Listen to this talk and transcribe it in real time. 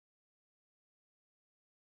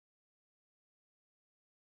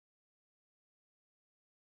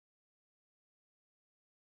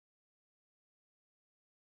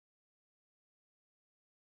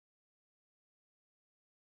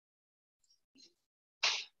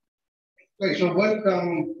Okay, so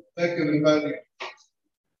welcome back everybody.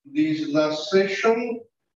 This last session.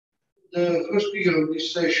 The first speaker of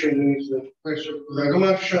this session is Professor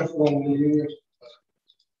Mascia from the University.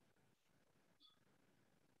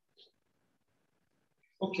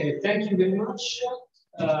 Okay, thank you very much.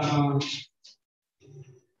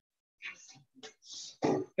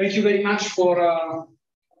 Thank you very much for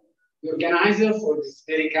the organizer for this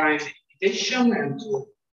very kind invitation, and to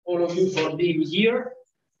all of you for being here.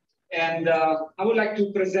 And I would like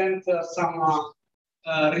to present some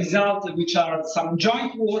results, which are some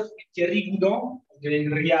joint work with Thierry Goudon of the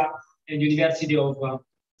RIA and University of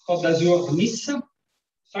Côte d'Azur, Nice,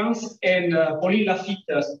 France, and Pauline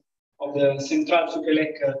Lafitte of the Centrale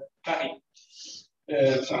Supélec, Paris,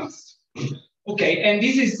 France. Okay, and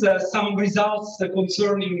this is some results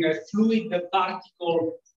concerning a fluid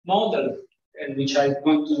particle model, and which I'm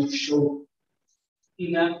going to show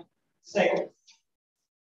in a second.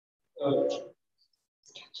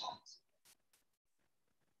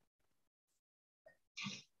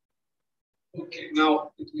 Okay,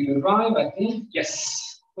 now it will arrive, I think.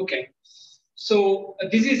 Yes. Okay. So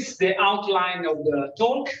this is the outline of the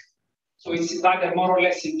talk. So it's divided more or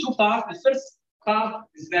less in two parts. The first part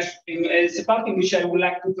is that it's a part in which I would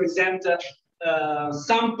like to present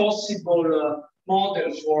some possible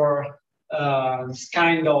model for this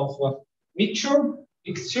kind of mixture,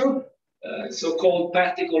 so-called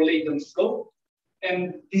particle-laden flow.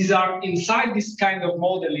 And these are inside this kind of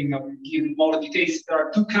modeling. I will give more details. There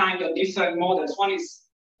are two kinds of different models. One is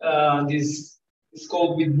this is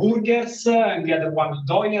called with Burgers, and the other one with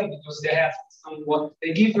Euler, because they have somewhat,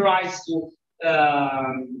 they give rise to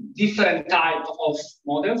different type of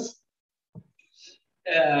models.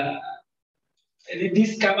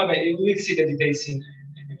 This we'll see the details in a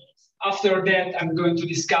minute. After that, I'm going to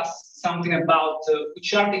discuss something about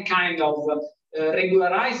which are the kind of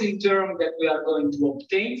regularizing term that we are going to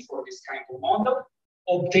obtain for this kind of model,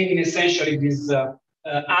 obtaining essentially this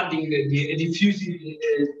adding the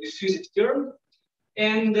diffusive term.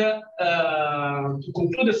 And to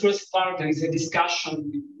conclude the first part, there is a discussion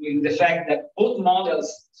with the fact that both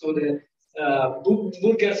models, so the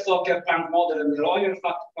Burgers-Fokker-Planck model and the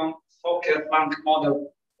Euler-Fokker-Planck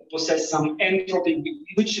model, possess some entropy,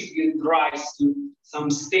 which gives rise to some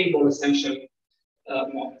stable, essentially,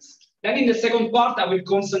 models. Then in the second part, I will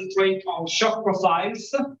concentrate on shock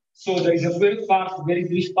profiles. So there is a very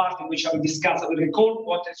brief part in which I will discuss, I will recall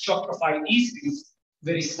what a shock profile is. It is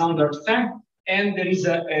very standard fact. And there is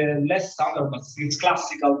a less standard, but it's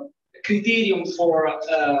classical criterion for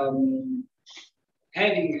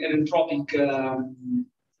having an entropic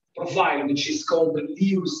profile, which is called the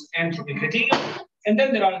Lewis entropy criterion. And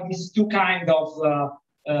then there are these two kind of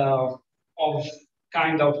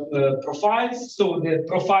profiles. So the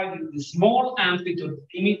profile is the small amplitude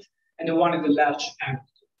limit, and the one is the large amplitude.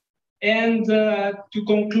 And to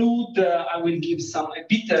conclude, I will give a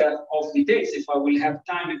bit of details, if I will have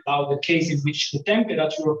time, about the case in which the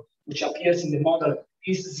temperature which appears in the model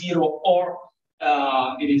is zero or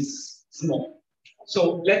it is small.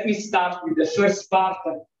 So let me start with the first part,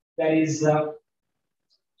 that is the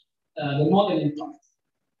modeling part.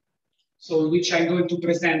 So which I'm going to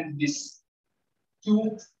present this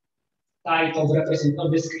two type of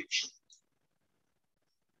representative description.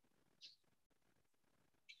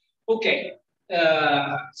 Okay,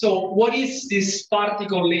 so what is this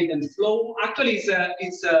particle-laden flow? Actually,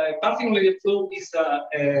 it's a particle-laden flow is a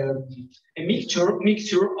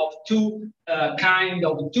mixture of two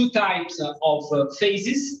types of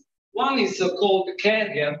phases. One is called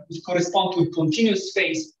carrier, which corresponds to a continuous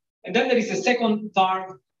phase, and then there is a second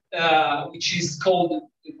part which is called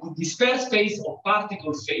dispersed phase or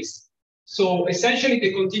particle phase. So essentially,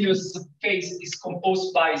 the continuous phase is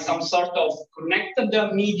composed by some sort of connected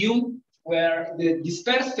medium, where the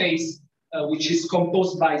dispersed phase, which is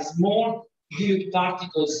composed by small dilute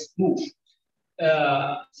particles, move.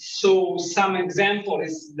 So some example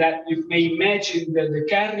is that you may imagine that the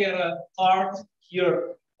carrier part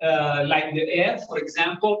here, like the air, for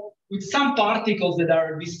example, with some particles that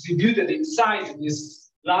are distributed inside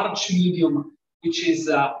this large medium, which is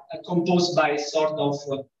composed by sort of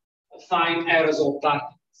fine aerosol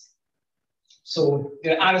particles. So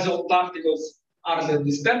the aerosol particles are the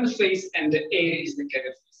dispersed phase, and the air is the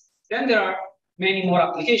carrier phase. Then there are many more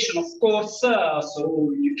applications, of course.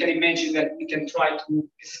 So you can imagine that we can try to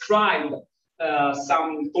describe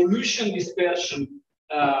some pollution dispersion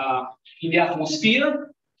in the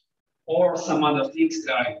atmosphere, or some other things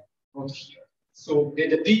that I wrote here. So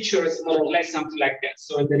the picture is more or less something like that.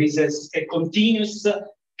 So there is a continuous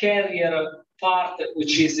carrier part,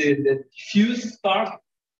 which is the diffused part,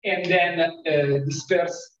 and then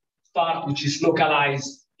dispersed part which is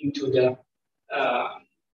localized into the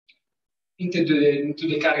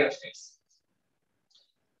carrier phase.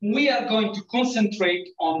 We are going to concentrate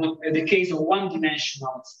on the case of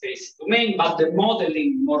one-dimensional space domain, but the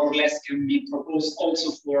modeling more or less can be proposed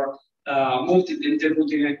also for multi-dimensional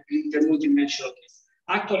case.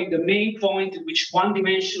 Actually, the main point in which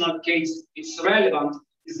one-dimensional case is relevant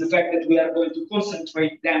is the fact that we are going to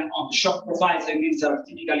concentrate then on the shock profiles, and these are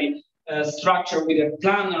typically structured with a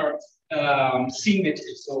planar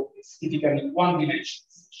symmetry, so it's typically one-dimensional.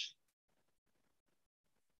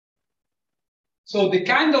 So the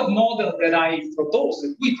kind of model that I propose,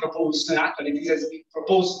 that we propose, and actually this has been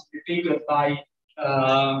proposed in the paper by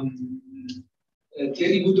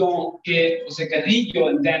Thierry Boudon and José Carrillo,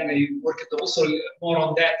 and then they worked also more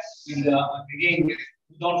on that with, again,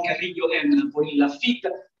 Boudon, Carrillo, and Pauline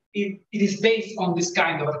Lafitte. It is based on this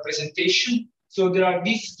kind of representation. So there are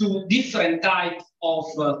these two different types of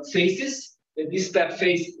phases, the dispersed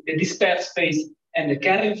phase and the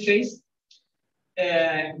carrier phase.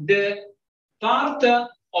 The part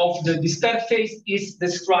of the dispersed phase is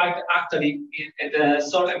described actually at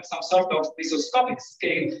some sort of mesoscopic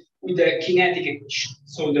scale with the kinetic equation.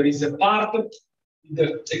 So there is a part,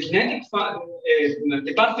 the kinetic part,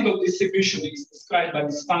 the particle distribution is described by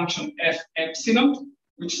this function f epsilon,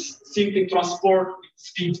 which simply transport with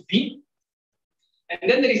speed v. And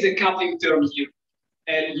then there is a coupling term here,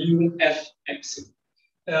 Lu f epsilon.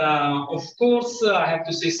 Of course, I have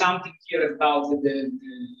to say something here about the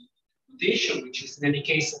notation, which is in any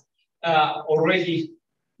case already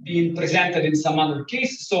being presented in some other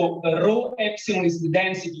case. So rho epsilon is the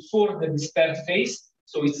density for the dispersed phase.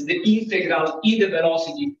 So it's the integral in the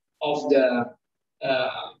velocity of the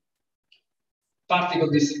particle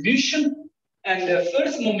distribution. And the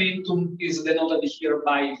first momentum is denoted here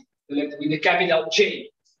by with the capital J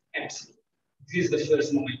epsilon. This is the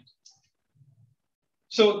first momentum.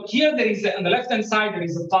 So here there is, on the left-hand side, there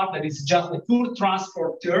is a part that is just a pure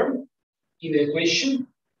transport term in the equation.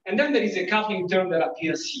 And then there is a coupling term that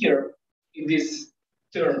appears here in this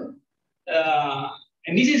term.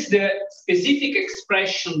 And this is the specific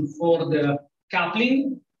expression for the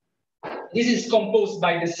coupling. This is composed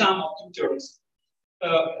by the sum of two terms.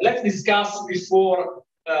 Let's discuss before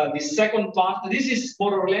the second part. This is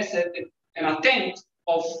more or less an attempt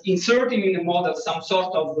of inserting in the model some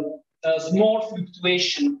sort of small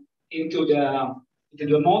fluctuation into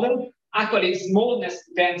the model. Actually, smallness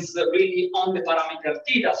depends really on the parameter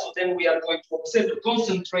theta. So then we are going to observe, to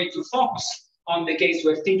concentrate, to focus on the case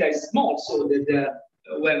where theta is small, so that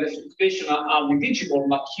where the fluctuations are negligible.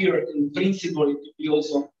 But here, in principle, it could be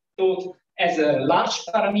also thought as a large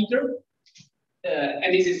parameter.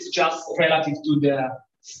 And this is just relative to the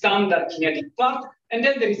standard kinetic part. And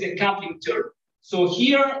then there is a coupling term. So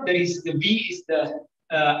here there is the v is the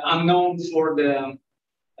unknown for the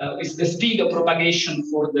is the speed of propagation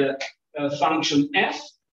for the function f,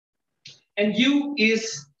 and u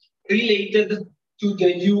is related to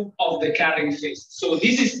the u of the carrying phase. So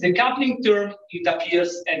this is the coupling term. It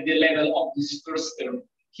appears at the level of this first term.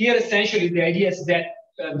 Here, essentially, the idea is that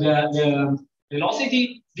the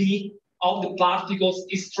velocity v of the particles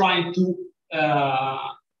is trying to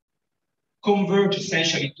converge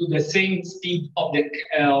essentially to the same speed of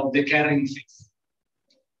the carrying phase.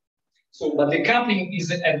 So, but the coupling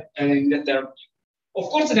is in the term. Of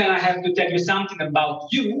course, then I have to tell you something about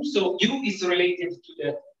u. So u is related to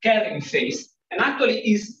the carrying phase, and actually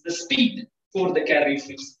is the speed for the carrying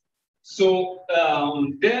phase. So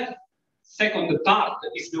the second part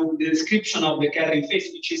is the description of the carrying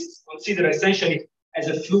phase, which is considered essentially as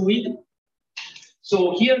a fluid.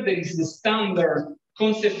 So here there is the standard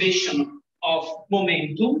conservation of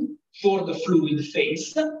momentum for the fluid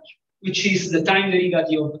phase, which is the time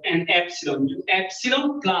derivative of n epsilon u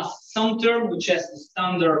epsilon plus some term which has the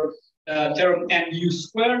standard term mu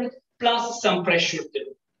squared plus some pressure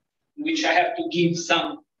term, which I have to give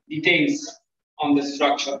some details on the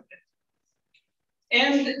structure.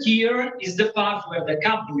 And here is the part where the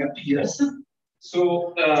coupling appears.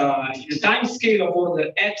 So in the time scale of order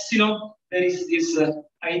epsilon, there is this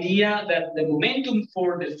idea that the momentum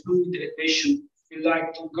for the fluid equation will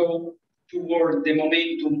like to go toward the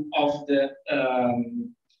momentum of the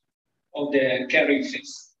carrying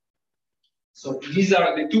phase. So these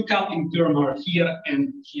are the two coupling terms are here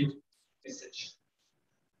and here, essentially.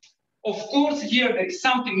 Of course, here there is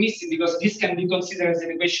something missing because this can be considered as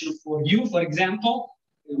an equation for u, for example,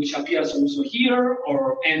 which appears also here,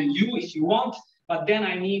 or nu if you want. But then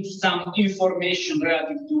I need some information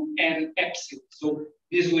relative to n epsilon. So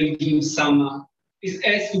this will give some. This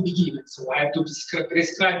has to be given, so I have to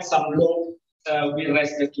prescribe some law with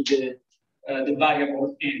respect to the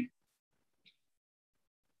variable n.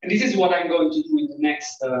 And this is what I'm going to do in the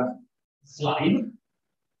next slide.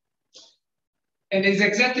 And it's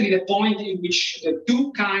exactly the point in which the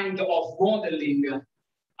two kinds of modeling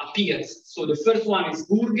appears. So the first one is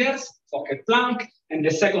Burger's Fokker-Planck, and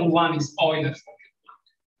the second one is Euler Fokker-Planck.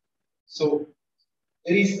 So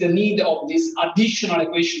there is the need of this additional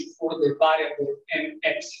equation for the variable m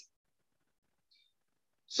epsilon.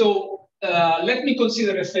 So let me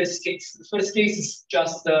consider the first case. The first case is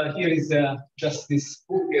just, here is just this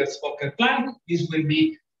Burger's Fokker-Planck. This will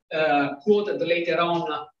be quoted later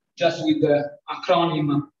on just with the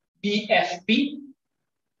acronym BFP.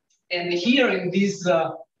 And here in this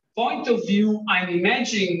point of view, I'm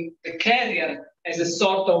imagining the carrier as a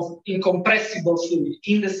sort of incompressible fluid,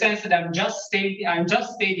 in the sense that I'm just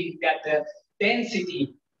stating that the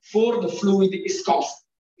density for the fluid is constant,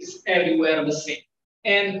 is everywhere the same.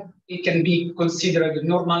 And it can be considered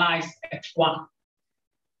normalized at 1.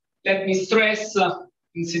 Let me stress,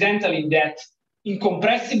 incidentally, that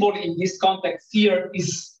incompressible in this context here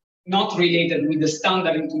is not related with the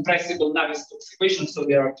standard incompressible Navier-Stokes equation, so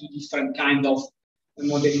there are two different kinds of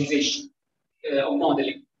modelization, of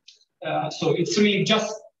modeling. So it's really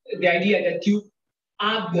just the idea that you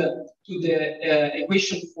add to the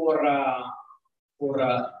equation for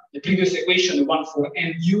the previous equation, the one for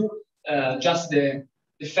mu, just the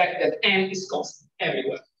fact that n is constant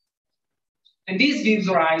everywhere. And this gives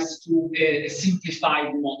rise to a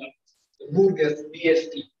simplified model, the Burger's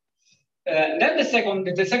BFP. Then the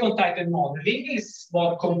second type of modeling is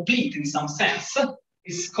more complete in some sense.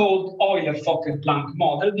 It's called Euler Fokker-Planck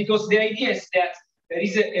model, because the idea is that there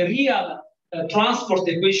is a real transport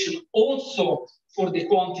equation also for the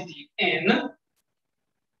quantity n.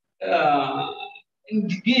 And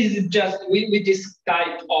this is just with this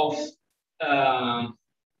type of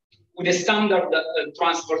with a standard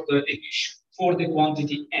transport equation for the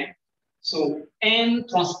quantity n. So n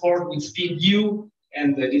transport with speed u,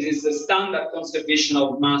 and this is the standard conservation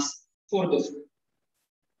of mass for the fluid.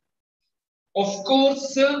 Of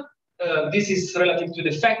course, this is relative to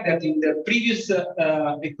the fact that in the previous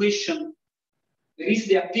equation, there is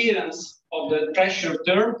the appearance of the pressure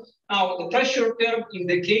term. Now, the pressure term in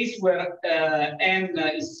the case where n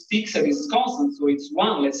is fixed, is constant, so it's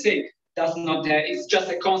 1, let's say, does not, it's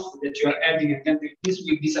just a constant that you are adding, and then this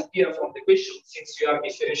will disappear from the equation since you are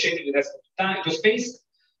differentiating with respect to time, to space.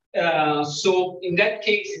 So in that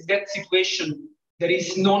case, in that situation, there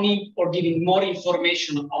is no need for giving more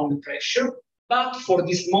information on the pressure. But for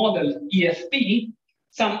this model EFP,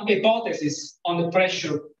 some hypotheses on the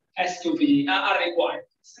pressure has to be are required,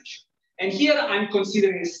 essentially. And here I'm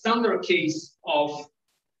considering a standard case of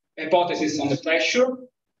hypothesis on the pressure,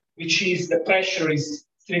 which is the pressure is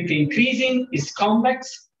strictly increasing, is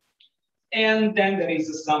convex, and then there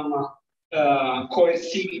is some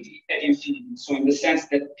coercivity at infinity. So in the sense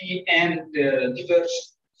that Pn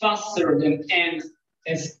diverges faster than n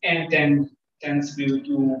as n tends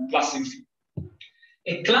to plus infinity.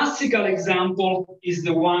 A classical example is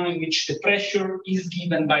the one in which the pressure is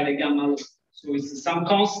given by the gamma law. So it's some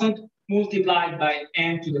constant multiplied by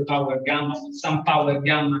n to the power gamma, some power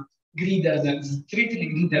gamma greater than, strictly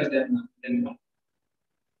greater than 1.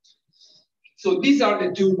 So these are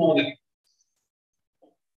the two modeling.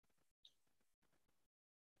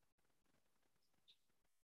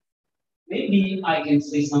 Maybe I can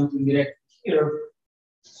say something direct here.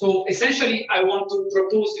 So essentially, I want to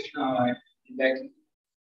propose, we'll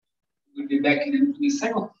be back in a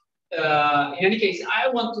second. In any case, I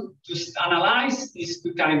want to just analyze these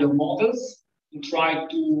two kinds of models and try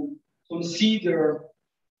to consider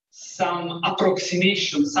some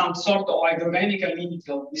approximation, some sort of hydrodynamical limit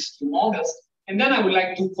of these two models. And then I would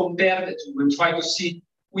like to compare the two and try to see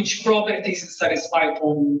which properties is satisfied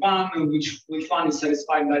on one and which one is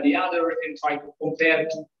satisfied by the other, and try to compare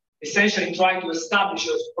to essentially try to establish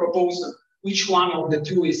or propose which one of the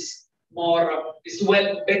two is more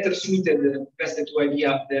better suited best to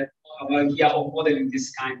idea of modeling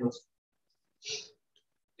this kind of.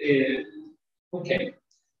 Okay,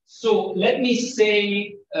 so let me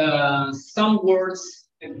say some words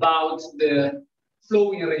about the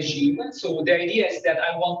flowing regime. So the idea is that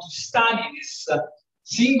I want to study this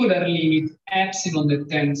singular limit epsilon that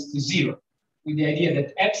tends to 0, with the idea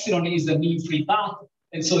that epsilon is the mean free path,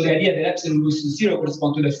 and so the idea that epsilon goes to 0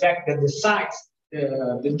 corresponds to the fact that the size,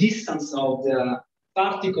 the distance of the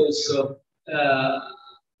particles,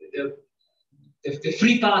 the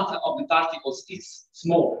free path of the particles is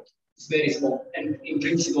small, it's very small, and in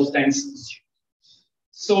principle tends to 0.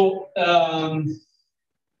 So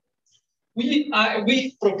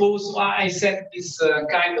we propose, I set this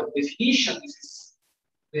kind of definition. This is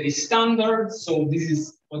very standard. So this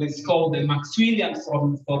is what is called the Maxwellian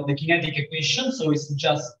for the kinetic equation. So it's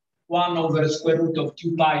just 1 over square root of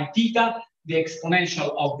 2 pi theta, the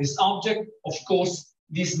exponential of this object. Of course,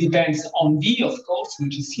 this depends on v, of course,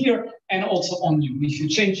 which is here, and also on u. If you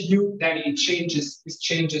change u, then it changes the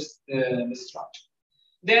structure.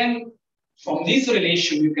 Then from this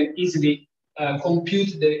relation, you can easily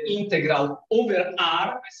compute the integral over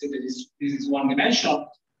r. I said that this is one-dimensional,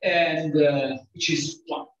 and which is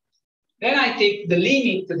 1. Then I take the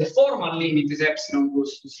limit, the formal limit is epsilon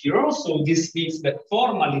goes to 0. So this means that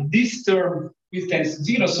formally this term will tend to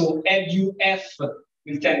 0. So LUF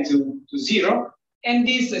will tend to 0. And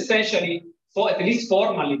this essentially, at least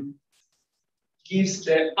formally, gives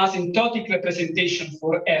the asymptotic representation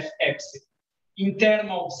for f epsilon in terms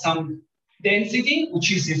of some density,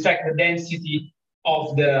 which is in fact the density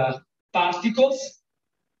of the particles,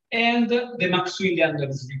 and the Maxwellian that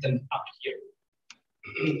is written up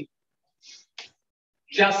here.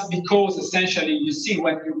 Just because essentially you see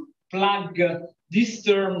when you plug this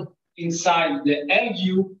term inside the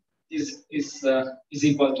LU is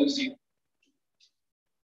equal to 0.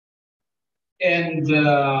 And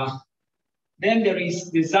then there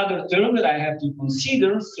is this other term that I have to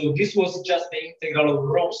consider. So this was just the integral of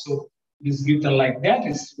rho. So it's written like that.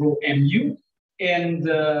 It's rho mu. And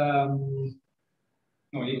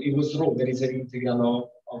no, it was rho. There is an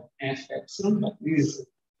integral of f epsilon, but this is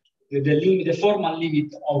the formal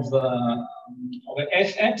limit of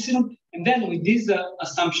f epsilon. And then with this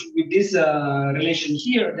assumption, with this relation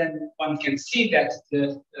here, then one can see that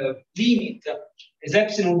the limit as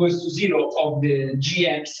epsilon goes to 0 of the g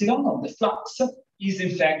epsilon of the flux is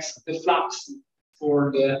in fact the flux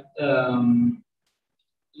for the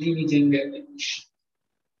limiting equation.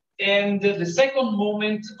 And the second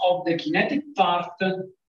moment of the kinetic part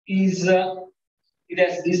is it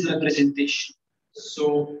has this representation.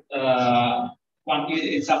 So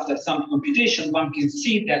it's after some computation, one can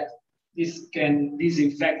see that this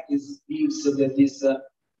in fact gives the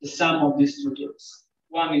sum of these two terms.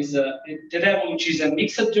 One is the term which is a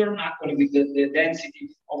mixed term, actually with the density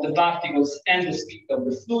of the particles and the speed of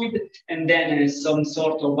the fluid, and then some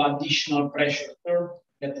sort of additional pressure term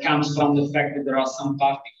that comes from the fact that there are some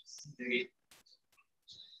particles in the air.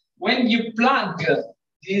 When you plug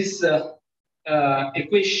this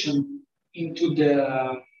equation into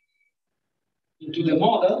the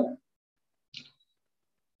model,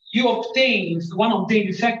 you obtain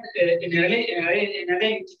in fact an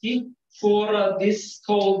identity for this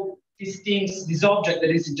object that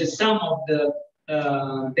is the sum of the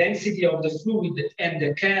density of the fluid and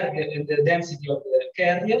the density of the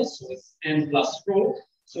carrier, so it's n plus rho.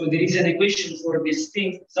 So there is an equation for this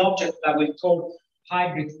object that we call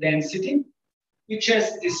hybrid density, which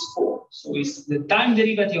has this form. So it's the time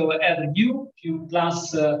derivative of Ru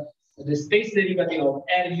plus the space derivative of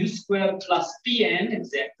Ru squared plus Pn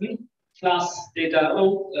exactly, plus theta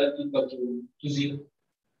rho equal to 0.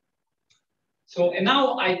 So, and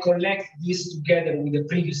now I collect this together with the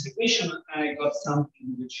previous equation. I got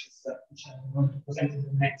something which I'm going to present in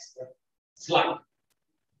the next slide.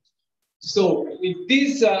 So with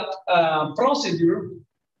this procedure,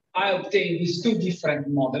 I obtain these two different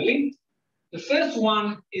modeling. The first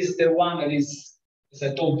one is the one that is, as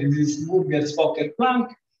I told you, this Burger's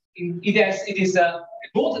Fokker-Planck.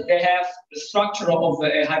 Both they have the structure of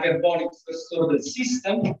a hyperbolic first-order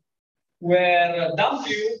system, where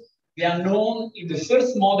W, they are known in the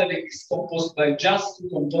first modeling is composed by just two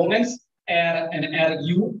components, R and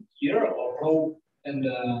Ru here, or rho and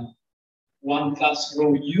 1 plus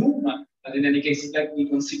rho u. But in any case, let me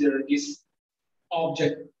consider this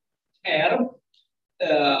object R.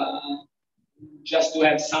 Just to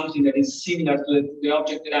have something that is similar to the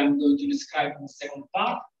object that I'm going to describe in the second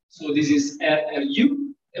part. So this is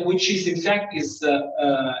Ru, which is in fact is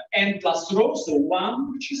n plus rho, so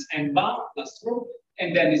 1, which is n bar plus rho,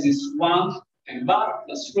 and then this is 1 n bar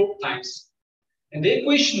plus rho times. And the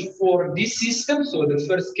equation for this system, so the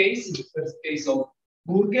first case of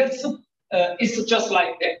Burger's, is just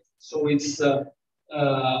like that. So it's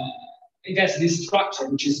it has this structure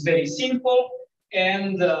which is very simple,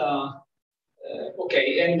 and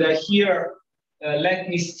okay, and here let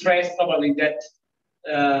me stress probably that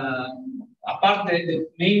apart the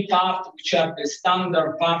main part, which are the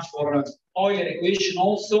standard part for Euler equation,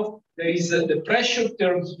 also there is the pressure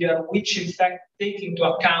term here, which in fact take into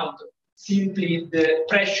account simply the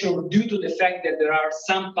pressure due to the fact that there are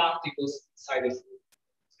some particles inside the fluid.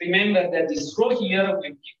 Remember that this rho here will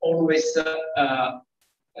be always R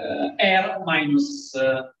minus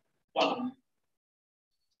 1.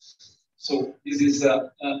 So this is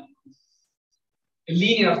a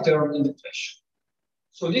linear term in the pressure.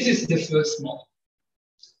 So this is the first model.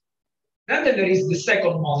 Then there is the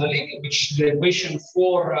second modeling, which the equation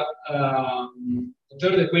for the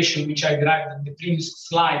third equation, which I derived in the previous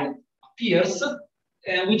slide, appears,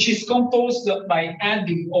 which is composed by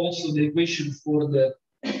adding also the equation for the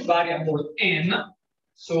variable n.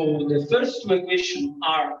 So the first two equations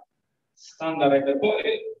are standard.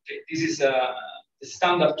 This is the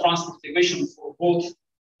standard transport equation for both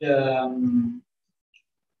the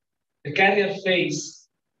carrier phase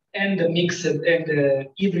and the mixed and the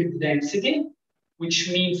hybrid density, which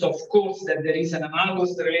means, of course, that there is an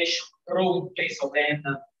analogous relation rho in place of n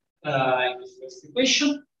in the first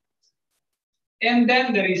equation. And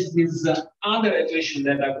then there is this other equation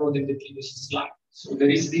that I wrote in the previous slide. So there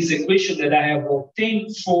is this equation that I have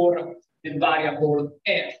obtained for the variable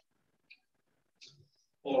r,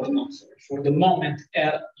 or no, sorry, for the moment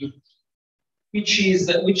r u, which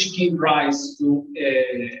gives rise to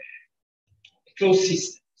a closed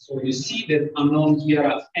system. So you see that unknown here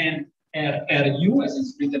are n r u as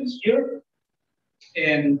it's written here,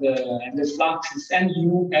 and the flux is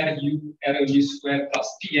nu ru squared plus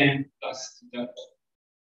pn plus the.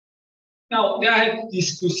 Now I have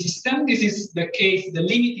these two systems. This is the case, the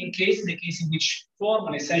limiting case, the case in which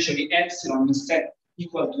formally essentially epsilon is set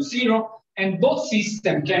equal to 0, and both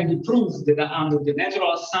systems can be proved that under the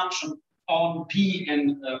natural assumption on P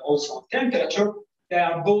and also on temperature, they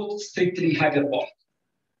are both strictly hyperbolic.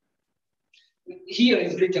 Here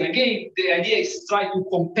is written again, the idea is to try to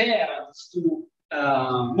compare these two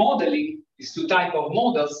modeling, these two types of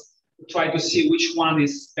models, to try to see which one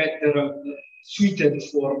is better suited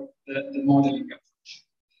for the modeling approach.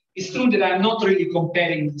 It's true that I'm not really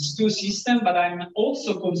comparing these two systems, but I'm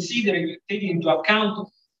also considering taking into account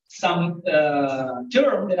some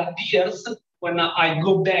term that appears when I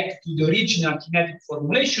go back to the original kinetic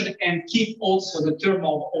formulation and keep also the term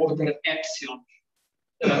of order epsilon.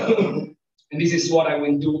 And this is what I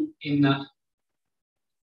will do in a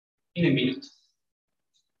minute.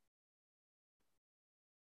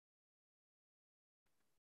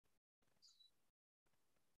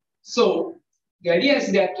 So the idea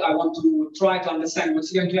is that I want to try to understand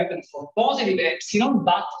what's going to happen for positive epsilon,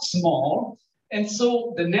 but small. And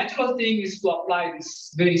so the natural thing is to apply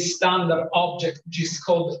this very standard object, which is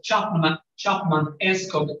called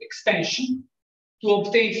Chapman-Enskog extension, to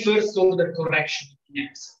obtain first order correction in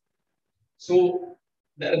epsilon. So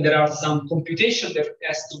there are some computation that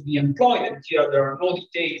has to be employed, and here there are no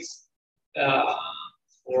details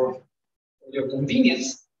for your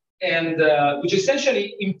convenience, and which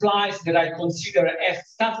essentially implies that I consider f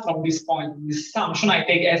start from this point, this assumption. I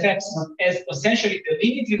take f epsilon as essentially the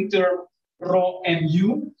limiting term rho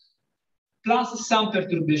mu plus some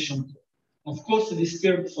perturbation. Of course, this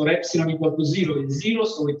term for epsilon equal to 0 is 0,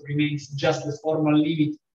 so it remains just the formal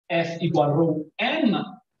limit f equal rho n.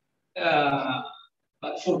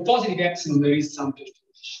 But for positive epsilon, there is some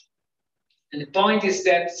perturbation. And the point is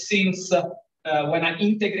that since when I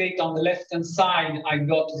integrate on the left-hand side, I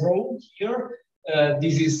got rho here.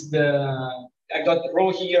 This is I got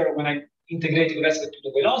rho here when I integrate with respect to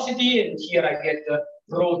the velocity, and here I get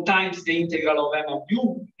rho times the integral of m of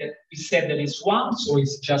u, that we said that is 1, so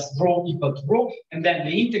it's just rho equal to rho, and then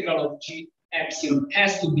the integral of g epsilon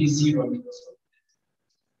has to be 0 because of that.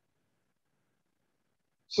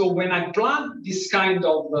 So when I plug this kind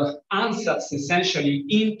of ansatz essentially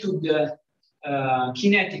into the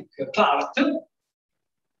kinetic part,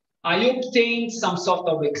 I obtain some sort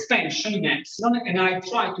of expansion in epsilon, and I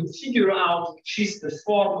try to figure out which is the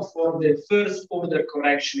form for the first order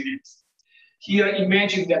correction in epsilon. Here,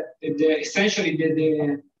 imagine that essentially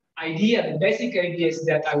the idea, the basic idea is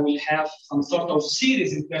that I will have some sort of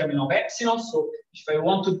series in terms of epsilon. So if I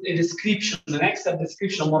want a description, an extra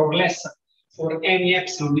description more or less for any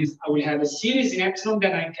epsilon, I will have a series in epsilon,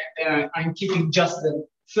 then I'm keeping just the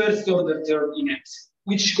first order term in epsilon,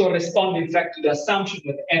 which corresponds in fact to the assumption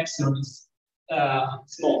that epsilon is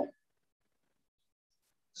small.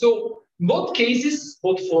 So in both cases,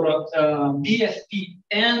 both for BFP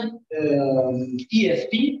and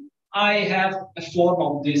EFP, I have a form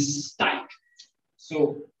of this type.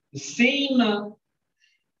 So the same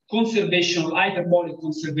conservation, hyperbolic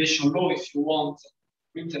conservation law, if you want,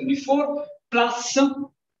 written before, plus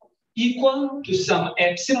equal to some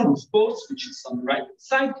epsilon, of course, which is on the right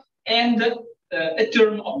side, and a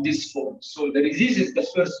term of this form. So this is the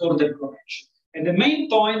first order correction. And the main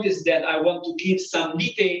point is that I want to give some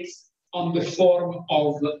details on the form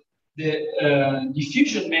of the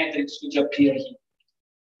diffusion matrix which appear here.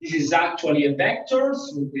 This is actually a vector,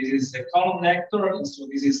 so this is a column vector, and so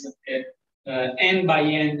this is a n by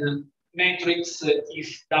n matrix if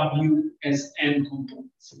W has n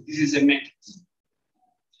components. So this is a matrix.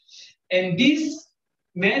 And this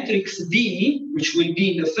matrix D, which will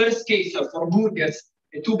be in the first case for Burgers,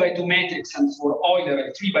 a 2x2 matrix, and for Euler,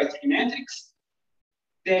 a 3x3 matrix,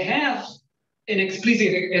 they have an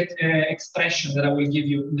explicit expression that I will give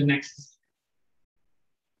you in the next slide.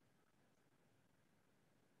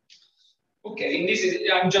 Okay, and this is,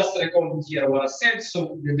 I'm just recalling here what I said.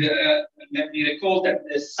 So let me recall that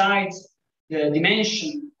the size, the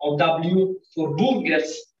dimension of W for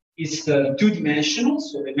Burgers is two-dimensional,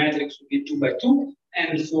 so the matrix will be 2x2,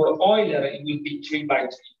 and for Euler it will be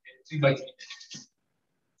 3x3.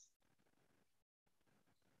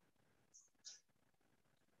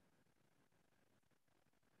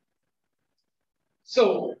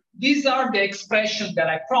 So these are the expressions that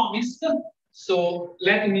I promised. So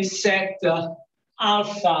let me set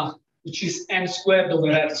alpha, which is m squared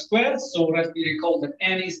over r squared. So let me recall that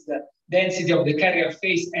n is the density of the carrier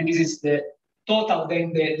phase, and this is the total,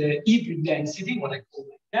 then the hybrid density, what I call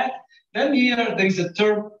that. Then here there is a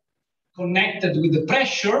term connected with the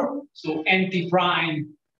pressure, so np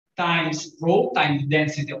prime times rho times the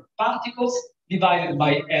density of particles divided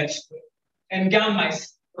by r squared. And gamma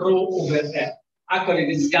is rho over r. Actually,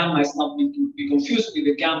 this gamma is not to be confused with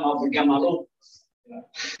the gamma of the gamma rho.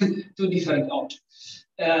 Two different objects.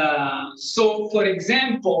 So, for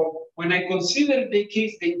example, when I consider the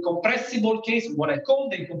case, the incompressible case, what I call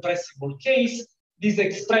the incompressible case, this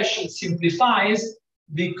expression simplifies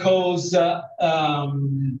because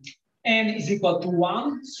n is equal to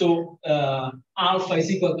 1. So, alpha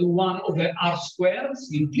is equal to 1 over r squared,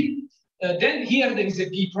 simply. Then here there is a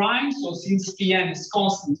p prime. So, since pn is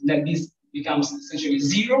constant, then this becomes essentially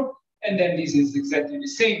 0, and then this is exactly the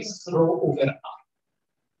same, it's rho over r.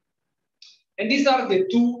 And these are the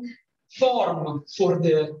two forms for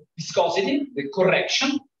the viscosity, the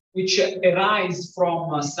correction, which arise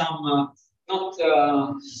from some some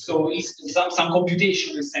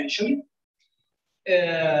computation essentially.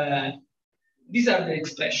 These are the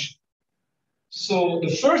expressions. So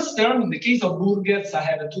the first term, in the case of Burgers, I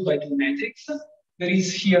have a 2x2 matrix. There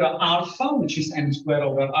is here alpha, which is n squared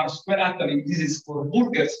over r squared. Actually, this is for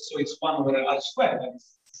Burgers, so it's 1 over r squared, but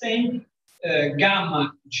it's the same.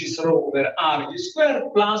 Gamma, which is rho over r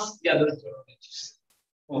squared, plus the other term, which is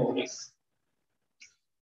always.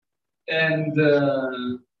 And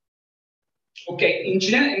okay,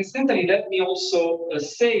 incidentally, let me also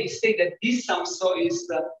say that this sum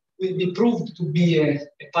will be proved to be a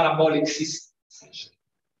parabolic system, essentially.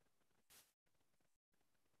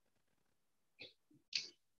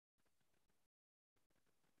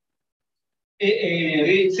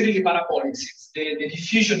 It's really parabolic. The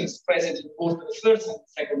diffusion is present in both the first and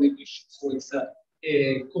second equation, so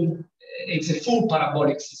it's a full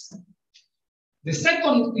parabolic system.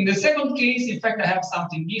 In the second case, in fact, I have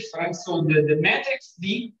something different. So the matrix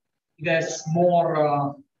D, that's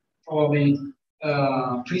more probably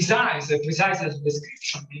precise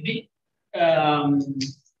description maybe.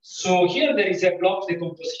 So here there is a block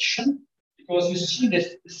decomposition, because you see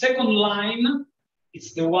the second line,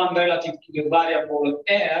 it's the one relative to the variable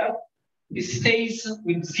r. It stays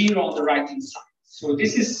with 0 on the right-hand side. So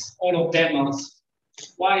this is all of them are,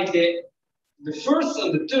 while the first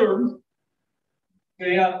and the third,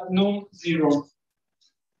 they have non-zero.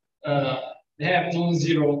 They have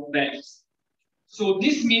non-zero values. So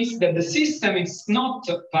this means that the system is not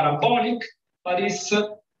parabolic, but it's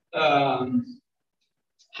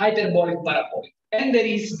hyperbolic parabolic. And there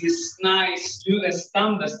is this nice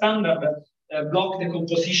standard block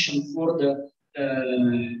decomposition for the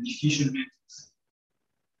diffusion matrix.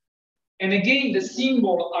 And again, the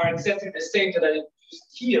symbols are exactly the same that I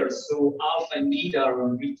used here. So alpha and beta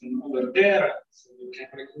are written over there. So you can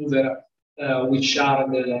recover which are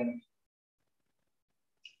the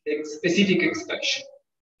specific expression.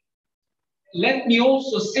 Let me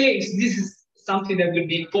also say, this is something that will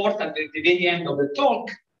be important at the very end of the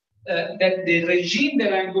talk, that the regime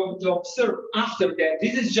that I'm going to observe after that,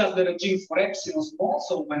 this is just the regime for epsilon small,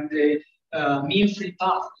 so when the mean free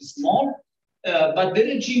path is small, but the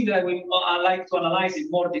regime that I like to analyze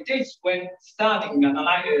in more details when studying,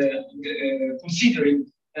 considering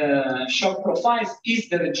shock profiles is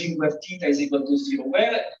the regime where theta is equal to 0,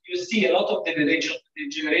 where you see a lot of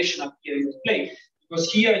degeneration appear into play. Because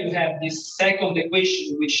here you have this second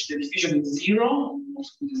equation, in which the diffusion is 0.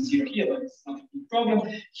 Most of it is 0 here, but it's not a big problem.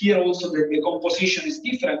 Here also the composition is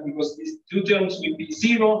different, because these two terms will be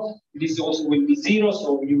 0. This also will be 0,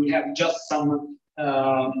 so you will have just some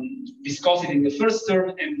viscosity in the first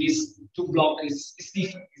term, and this two block is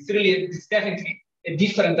different. It's definitely a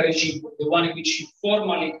different regime, the one in which you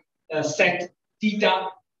formally set theta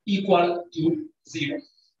equal to 0.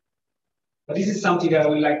 But this is something that I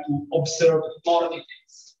would like to observe more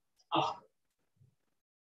details. after.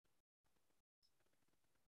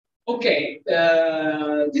 Okay,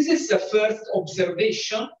 this is the first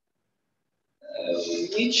observation,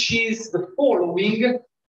 which is the following.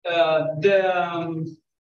 The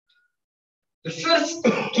first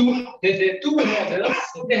the two models,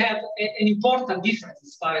 they have an important difference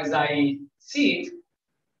as far as I see it,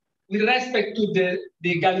 with respect to the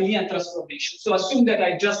Galilean transformation. So assume that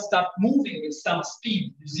I just start moving with some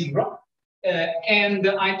speed, 0, and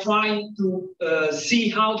I try to see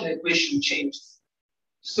how the equation changes.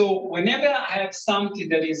 So whenever I have something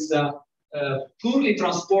that is purely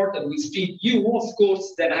transported with speed u, of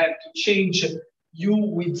course, then I have to change u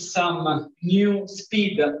with some new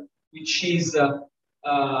speed, which is,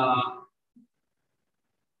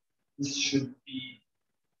 this should be,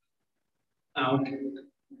 okay.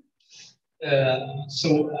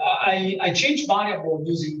 So I change variable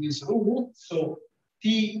using this rule. So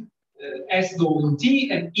t s goes on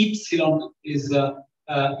t, and epsilon is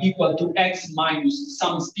equal to x minus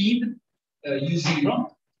some speed,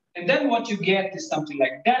 u0. And then what you get is something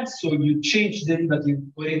like that. So you change derivative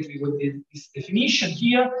coherently with this definition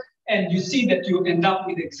here, and you see that you end up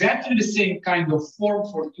with exactly the same kind of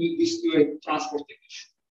form for these two transport equation.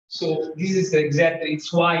 So this is exactly,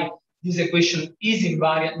 it's why this equation is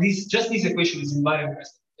invariant. This equation is invariant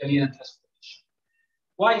as the Galilean transformation.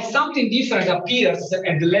 While something different appears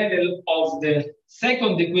at the level of the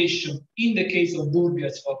second equation in the case of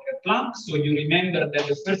Burgers-Fokker-Planck. So you remember that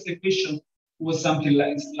the first equation was something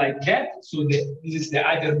like that. So this is the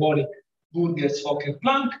hyperbolic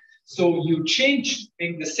Burgers-Fokker-Planck. So you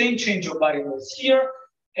make the same change of variables here,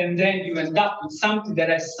 and then you end up with something that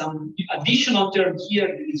has some additional term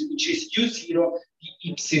here, which is u0, the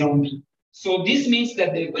epsilon b. So this means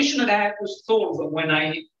that the equation that I have to solve when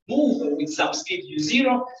I move with some speed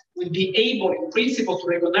u0 will be able, in principle, to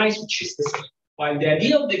recognize which is the speed. While the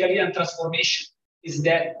idea of the Galilean transformation is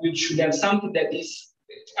that we should have something that is,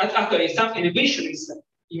 actually, an equation is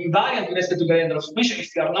invariant with respect to Galilean transformation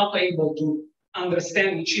if you are not able to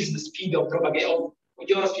understand which is the speed of propagation,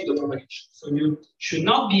 your speed of propagation. So you should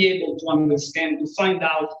not be able to understand, to find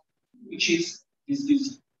out which is this.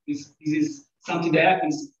 This is something that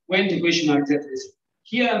happens when the equations are exactly the same.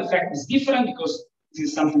 Here, in fact, it's different because this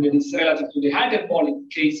is something that is relative to the hyperbolic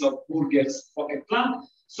case of Burgers-Fokker-Planck.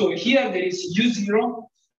 So here there is u0,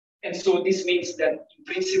 and so this means that in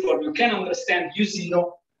principle you can understand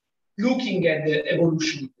u0 looking at the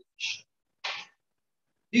evolution of the equation.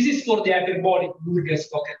 This is for the hyperbolic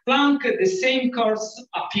Burgers-Fokker-Planck. The same curve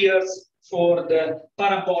appears for the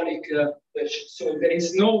parabolic version. So there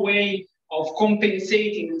is no way of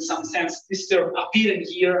compensating, in some sense, this term appearing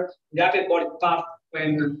here, the hyperbolic part,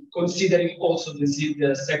 when considering also the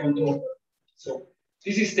second order. So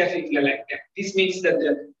this is definitely like that. This means that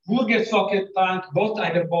the Burgers-Fokker-Planck, both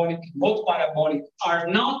hyperbolic, both parabolic, are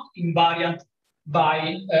not invariant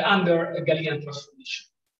by under a Galilean transformation.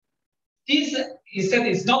 This instead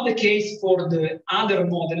is not the case for the other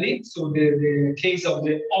modeling, so the case of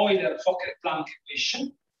the Euler-Fokker-Planck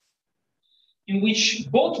equation, in which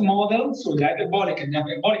both models, so the hyperbolic and the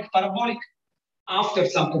hyperbolic parabolic, after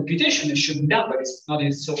some computation, it should be done, but it's not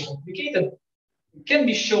so complicated, it can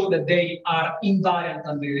be shown that they are invariant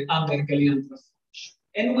under Galilean transformation.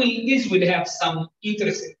 And this will have some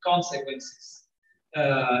interesting consequences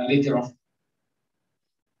later on.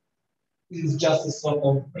 This is just a sort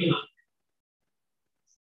of remark.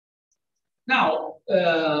 Now,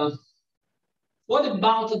 what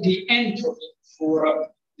about the entropy for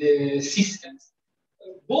the systems?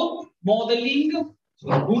 Both modeling, so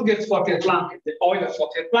Burgers-Fokker-Planck and the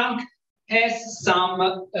Euler-Fokker-Planck, has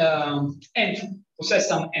some entropy, possess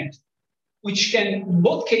some entropy, which can, in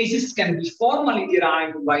both cases, can be formally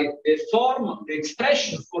derived by the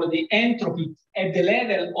expression for the entropy at the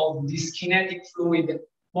level of this kinetic fluid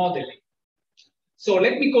modeling. So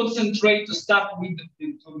let me concentrate to start with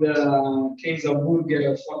the case of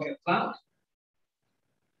Burgers-Fokker-Planck.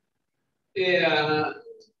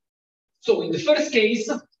 So in the first case,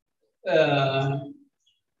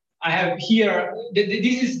 I have here,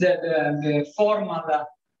 this is the formal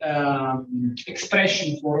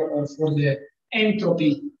expression for the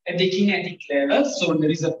entropy at the kinetic level. So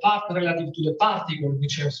there is a part relative to the particle,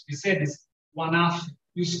 which as we said is 1/2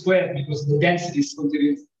 u squared, because the density is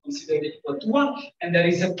considered equal to 1, and there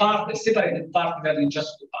is a part, a separated part that is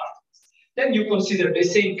just the particles. Then you consider the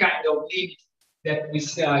same kind of limit that we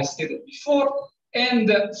stated before,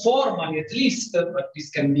 and formally at least, but this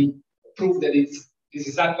can be proved that this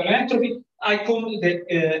is actual entropy, I call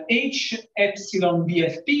the H epsilon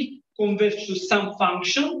BFP converts to some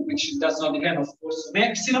function, which does not depend, of course, on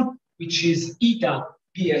epsilon, which is eta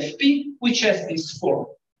BFP, which has this form.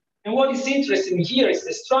 And what is interesting here is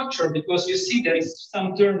the structure, because you see there is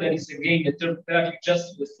some term that is again the term relative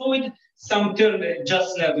just to the fluid, some term that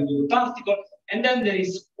just relative to the particle, and then there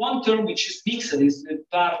is one term which is mixed, is the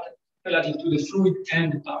part relative to the fluid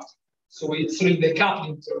and the particle. So it's really the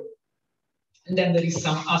coupling term. And then there is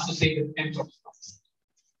some associated entropy.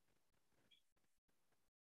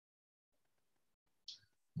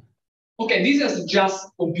 Okay, this is just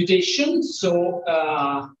computation. So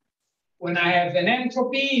when I have an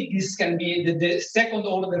entropy, this can be the second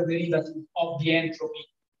order derivative of the entropy,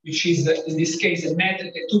 which is in this case a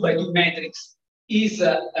metric, a 2x2 matrix, is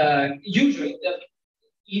usually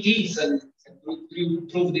it is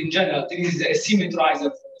proved in general. This is a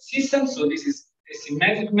symmetrizer for the system. So this is a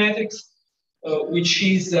symmetric matrix, which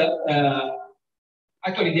is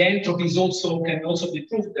actually the entropy is can also be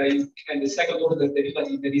proved that in the second order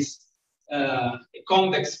derivative there is a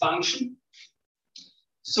convex function.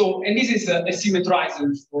 So, and this is a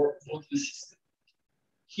symmetrizer for the system.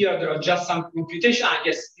 Here there are just some computation. I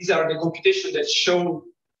guess these are the computations that show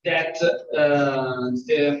that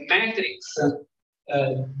the matrix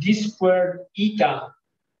d squared eta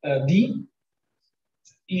d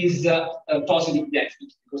is positive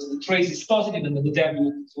definite, because the trace is positive and the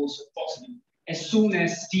determinant is also positive. As soon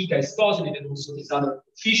as theta is positive, and also these other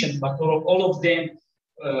coefficients, but all of them,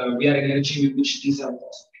 we are in a regime in which these are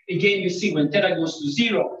positive. Again, you see when theta goes to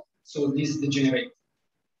 0, so this degenerates.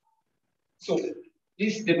 So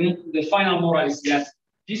this the final moral is that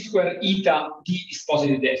d squared eta d is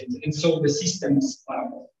positive definite, and so the system is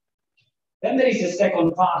parabolic. Then there is a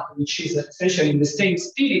second part, which is essentially in the same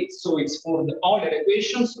spirit, so it's for the Euler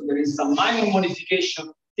equation. So there is some minor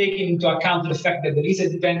modification taking into account the fact that there is a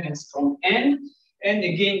dependence from n. And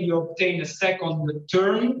again, you obtain a second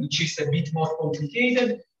term, which is a bit more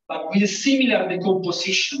complicated, but with a similar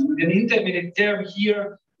decomposition, with an intermediate term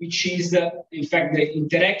here, which is, in fact, the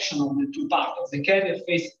interaction of the two parts, of the carrier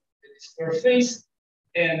phase, the disperse phase,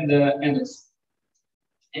 and this.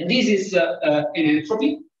 And this is an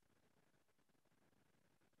entropy.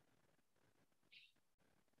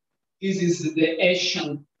 This is the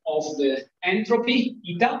Hessian of the entropy,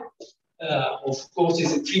 eta. Of course,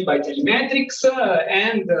 it's a 3x3 matrix,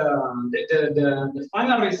 and the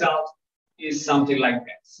final result is something like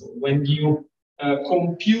that. So when you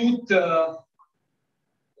compute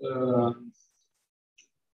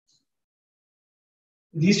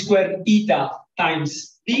d squared eta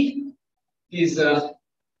times p is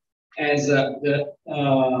as the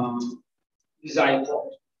desired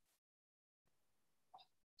product.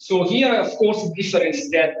 So here, of course, the difference is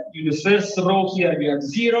that in the first row here we have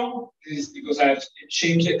 0. This is because I have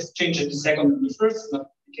exchanged the second and the first, not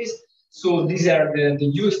the case. So these are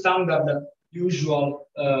the standard usual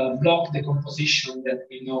block decomposition that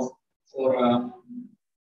we know for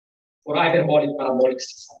hyperbolic parabolic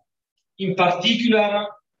system. In particular,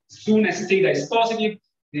 as soon as theta is positive,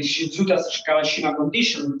 the Shizuda-Kawashima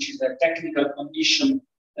condition, which is a technical condition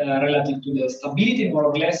relative to the stability, more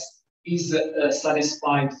or less, is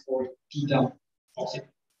satisfied for theta positive.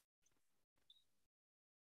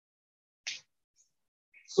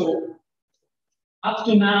 So up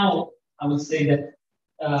to now, I would say that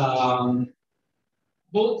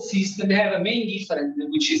both systems have a main difference,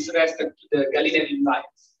 which is respect to the Galilean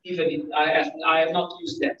invariance. Even if I have not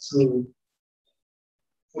used that. So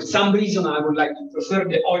for some reason, I would like to prefer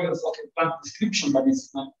the Euler-Fokker-Planck description, but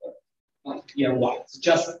it's not clear why. It's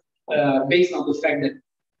just based on the fact that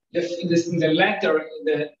in the latter,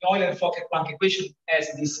 the Euler-Fokker-Planck equation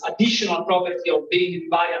has this additional property of being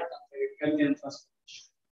invariant under the Galilean transformation.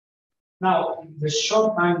 Now, in the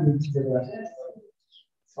short time, with the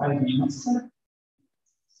 5 minutes,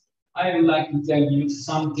 I would like to tell you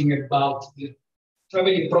something about the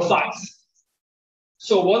traveling profiles.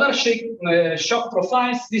 So what are shock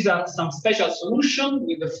profiles? These are some special solution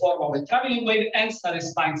with the form of a traveling wave and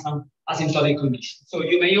satisfying some asymptotic conditions. So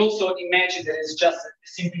you may also imagine that it's just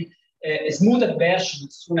simply a smoothed version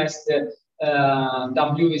as soon as the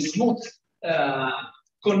W is smooth,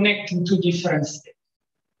 connecting two different states,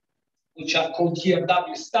 which are called here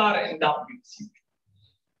W star and W zero.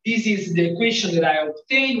 This is the equation that I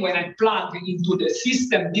obtain when I plug into the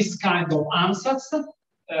system this kind of ansatz.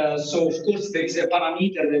 So of course there is a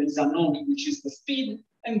parameter that is unknown, which is the speed,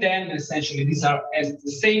 and then essentially these are as the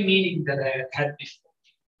same meaning that I had before.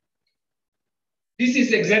 This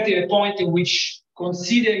is exactly the point in which,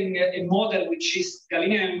 considering a model which is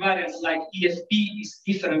Galilean invariance like EFP is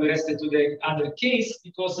different with respect to the other case,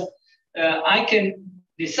 because I can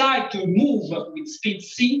decide to move with speed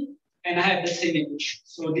c and I have the same equation.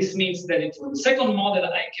 So this means that for the second model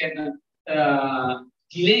I can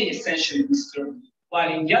delay essentially this term.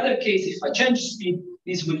 While in the other case, if I change speed,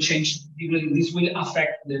 this will change, this will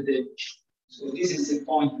affect the so this is the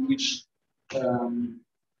point in which the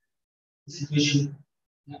situation.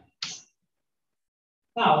 Yeah.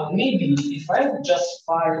 Now, maybe if I have just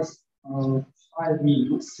 5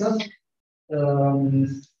 minutes,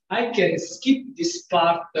 I can skip this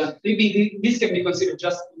part. Maybe this can be considered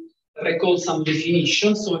just to recall some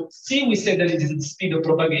definitions. So, see, we said that it is the speed of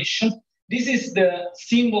propagation. This is the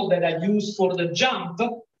symbol that I use for the jump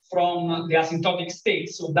from the asymptotic state,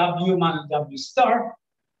 so W minus W star.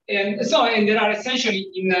 And so, and there are essentially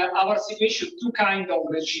in our situation two kinds of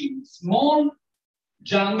regimes: small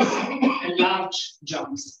jumps and large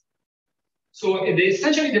jumps. So,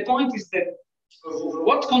 essentially, the point is that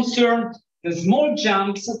what concerns the small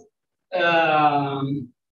jumps,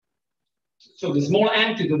 so the small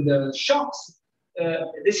amplitude, the shocks,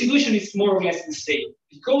 the situation is more or less the same,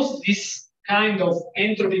 because this kind of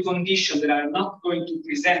entropy condition that I'm not going to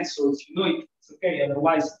present, so if you know it, it's okay,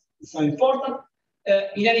 otherwise it's not important.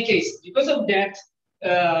 In any case, because of that,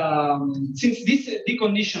 since this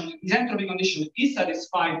entropy condition is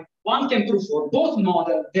satisfied, one can prove for both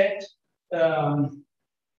models that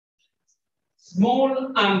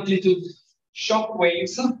small amplitude shock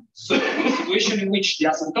waves, so a situation in which the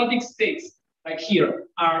asymptotic states, like here,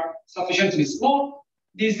 are sufficiently small,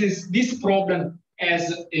 this problem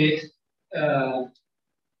has a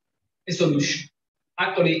solution.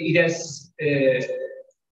 Actually, it has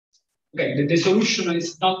okay. The solution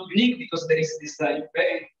is not unique because there is this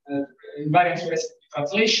invariance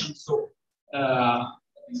translation. So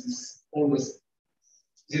this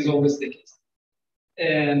is always the case.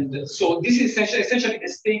 And so this is essentially a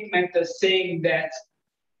statement saying that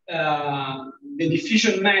the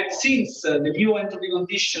diffusion map, since the new entropy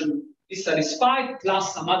condition is satisfied,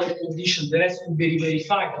 plus some other conditions, the rest will be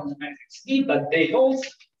verified on the matrix D, but they hold.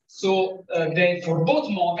 So then for both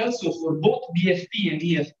models, so for both BFP and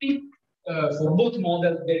EFP, for both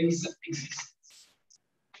models, there is existence.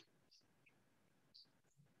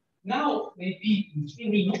 Now, maybe in 3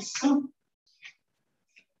 minutes, 2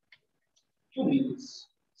 minutes.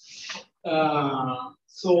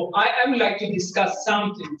 So I would like to discuss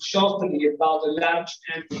something shortly about the large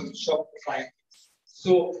amplitude shock profile.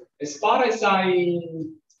 So as far as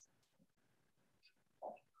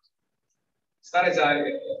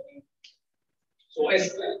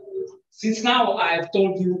since now I have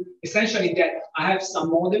told you essentially that I have some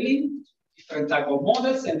modeling, different type of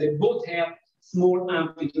models, and they both have small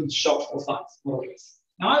amplitude shock profiles, more or less.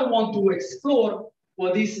 Now I want to explore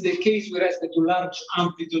what is the case with respect to large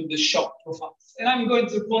amplitude shock profiles. And I'm going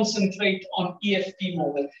to concentrate on EFP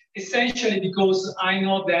model, essentially because I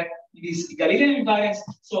know that it is egalitarian invariance,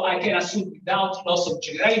 so I can assume without loss of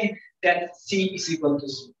generality that C is equal to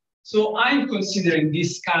 0. So I'm considering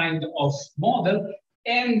this kind of model,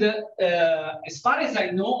 and as far as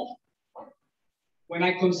I know, when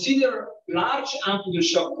I consider large amplitude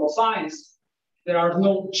shock profiles, there are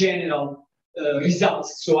no general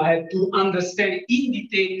results. So I have to understand in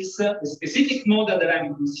details the specific model that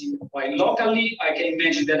I'm considering. While locally, I can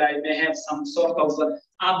imagine that I may have some sort of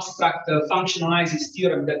abstract function analysis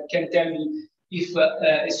theorem that can tell me if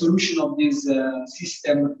a solution of this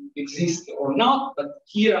system exists or not. But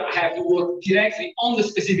here I have to work directly on the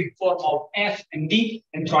specific form of F and D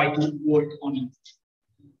and try to work on it.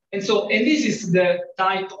 And so, and this is the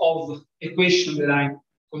type of equation that I'm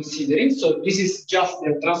considering. So this is just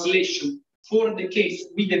the translation for the case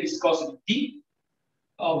with the viscosity D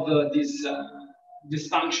of this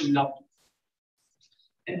function W.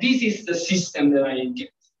 And this is the system that I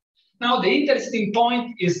get. Now, the interesting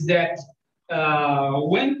point is that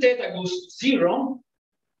when theta goes to 0,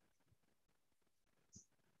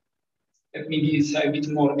 let me give a bit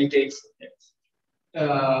more details.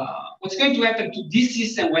 What's going to happen to this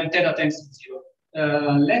system when theta tends to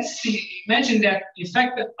 0? Let's see, imagine that, in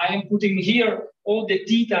fact, I am putting here all the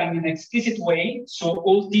theta in an explicit way. So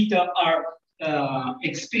all theta are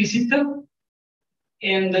explicit.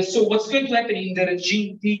 And so what's going to happen in the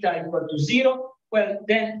regime theta equal to 0? Well,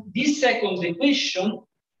 then this second equation,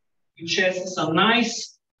 which has some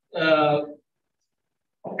nice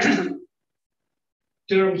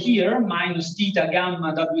term here, minus theta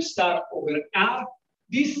gamma W star over R,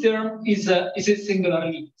 this term is a singular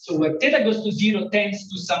limit. So when theta goes to 0 tends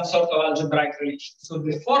to some sort of algebraic relation. So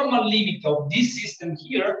the formal limit of this system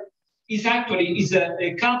here is actually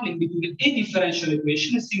a coupling between a differential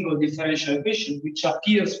equation, a single differential equation, which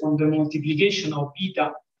appears from the multiplication of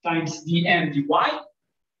beta times dm dy,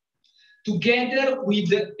 together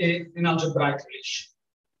with an algebraic relation.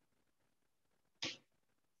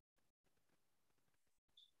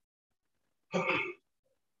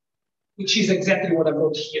 Which is exactly what I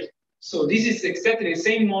wrote here. So this is exactly the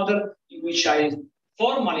same model in which I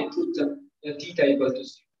formally put theta equal to 0.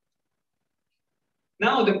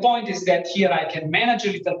 Now the point is that here I can manage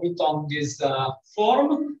a little bit on this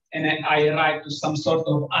form, and I arrive to some sort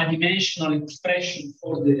of adimensional expression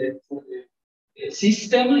for the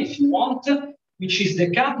system, if you want, which is the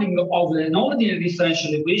coupling of an ordinary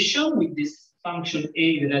differential equation with this function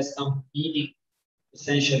a that has some meaning,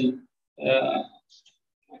 essentially.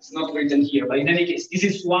 It's not written here, but in any case, this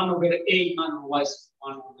is 1 over a minus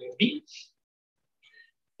 1 over b.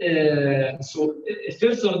 So a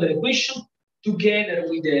first order equation together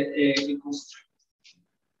with the constraint.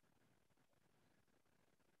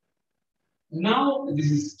 Now, this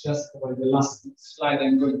is just for the last slide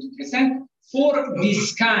I'm going to present. For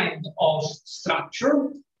this kind of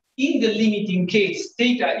structure, in the limiting case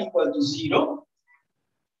theta equal to 0,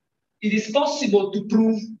 it is possible to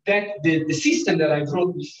prove that the system that I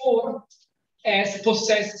wrote before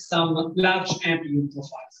possesses some large amplitude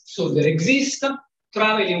profiles. So there exist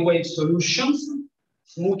traveling wave solutions,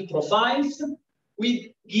 smooth profiles,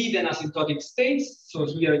 with given asymptotic states. So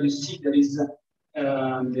here you see there is the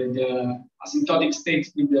asymptotic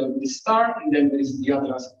state with the star, and then there is the other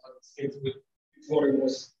asymptotic state before it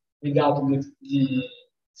was without the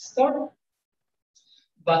star.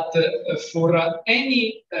 But for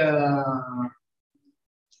any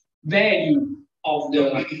value of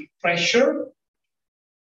the pressure,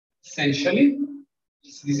 essentially,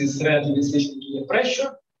 this is relative essentially to the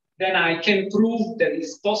pressure, then I can prove that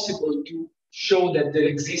it's possible to show that there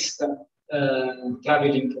exist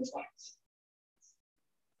traveling profiles.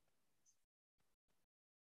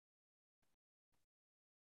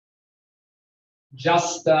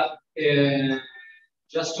 Just to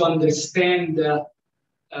understand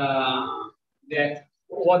that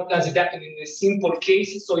what does it happen in a simple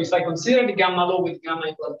case. So if I consider the gamma law with gamma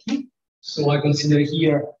equal 2, so I consider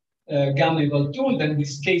here gamma equal 2, then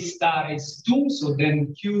this K star is 2, so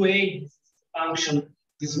then QA function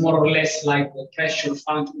is more or less like the pressure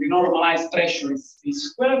function. The normalized pressure is V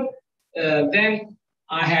squared. Then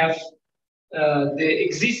I have the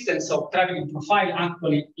existence of traveling profile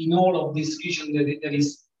actually in all of this region that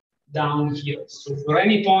is down here. So for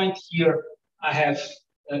any point here, I have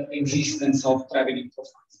existence of traveling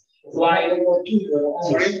profiles. Why?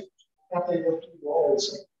 Sorry?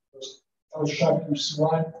 Also, tau sharp is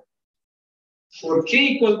 1. For K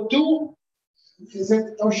equal 2, is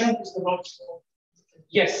it tau sharp is the maximum?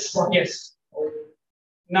 Yes, yes.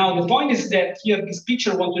 Now the point is that here this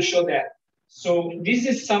picture wants to show that. So this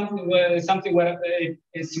is something where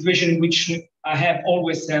a situation in which I have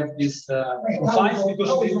always have this profiles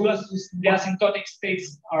because the asymptotic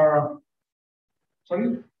states are.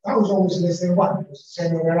 Sorry. That was always less than 1 because it's the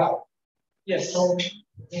same way around. Yes. So in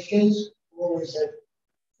this case, we always have.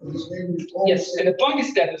 Yes, and the point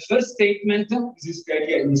is that the first statement, this is the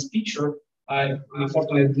idea in this picture, I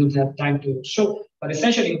unfortunately didn't have time to show, but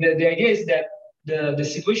essentially the idea is that the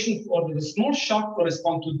situation for the small shock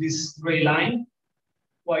corresponds to this gray line,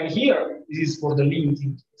 while here, this is for the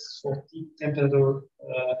limiting case, for temperature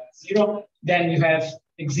 0, then you have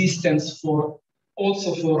existence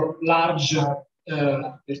also for large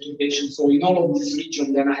perturbations. So in all of this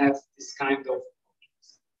region, then I have this kind of.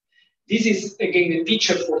 This is again a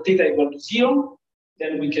picture for theta equal to 0.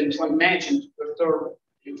 Then we can try imagine to perturb a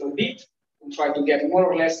little bit and try to get more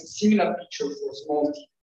or less a similar picture for small t,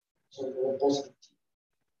 so for positive t.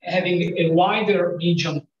 Having a wider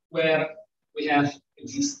region where we have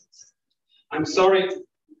existence. I'm sorry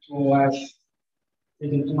to have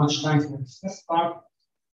taken too much time for this first part.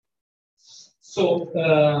 So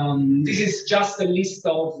this is just a list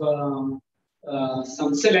of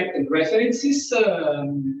some selected references.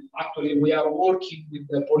 Actually, we are working with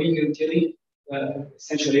Pauline and Thierry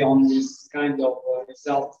essentially on this kind of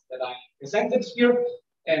result that I presented here.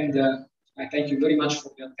 And I thank you very much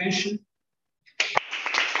for your attention.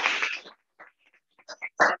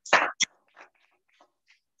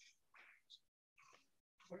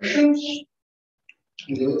 Questions?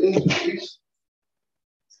 In the audience, please.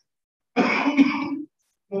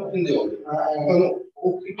 Not in the audience.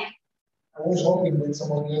 Okay. I was hoping that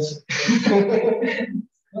someone else.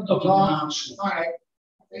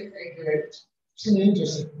 It's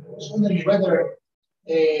interesting. I was wondering whether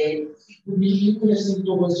it would be interesting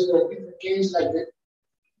to consider a different case like the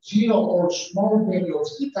 0 or small value of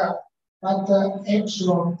theta, but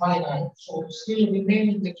epsilon finite. So still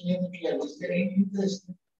remaining the kinetic level. Is there any interest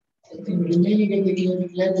in remaining at the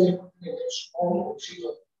kinetic level at a small or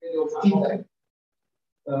 0 value of theta?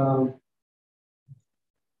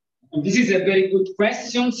 This is a very good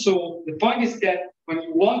question. So the point is that when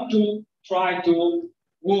you want to try to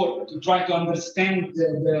work, to try to understand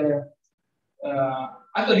the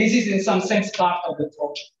Actually, this is in some sense part of the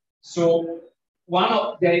project. So one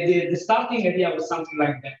of the starting idea was something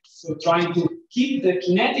like that. So trying to keep the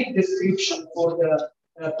kinetic description for the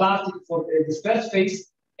particle for the dispersed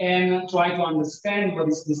phase and try to understand what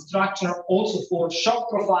is the structure also for shock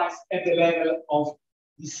profiles at the level of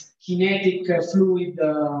this kinetic fluid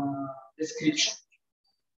description.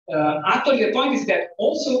 Actually, the point is that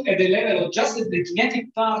also at the level of just the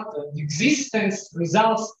kinetic part, the existence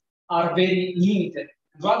results are very limited,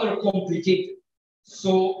 rather complicated.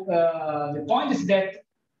 So the point is that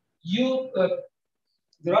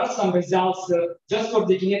there are some results just for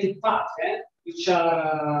the kinetic part, which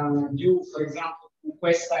are due, for example, to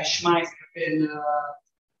Cuesta, Schmeisser, and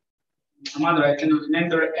some other I cannot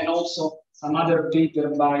remember, and also some other paper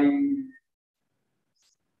by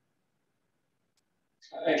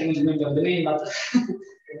I cannot remember the name, but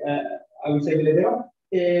I will say later on.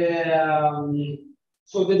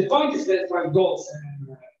 So the point is that for goals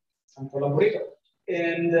and some collaborator,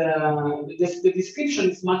 and the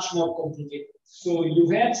description is much more complicated. So you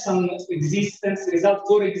have some existence result,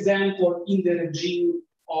 for example, in the regime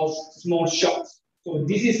of small shocks. So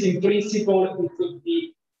this is in principle, it could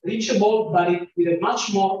be reachable, but with a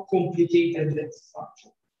much more complicated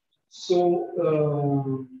structure.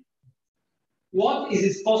 So what is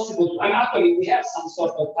it possible? And actually, we have some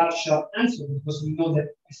sort of partial answer because we know that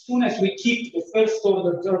as soon as we keep the first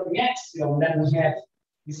order term in epsilon, then we have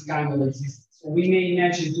this kind of existence. So we may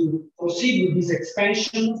imagine to proceed with this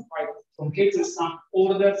expansion, try to truncate some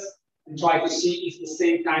orders, and try to see if the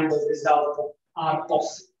same kind of results are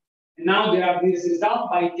possible. And now there are these results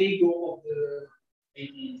by Tego of the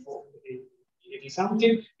 84, 80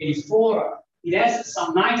 something, 84. It has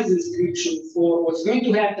some nice description for what's going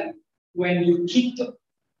to happen when you keep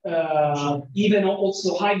even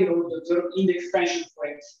also higher order term in the expansion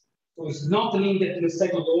frames. So it's not limited to the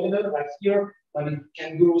second order like here, but it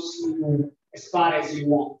can go through as far as you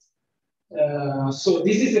want. So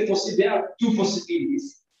this is a possibility. There are two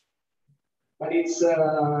possibilities, but it's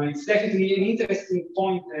definitely an interesting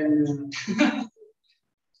point, and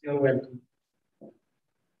you're welcome.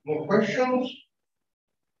 More questions?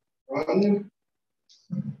 One.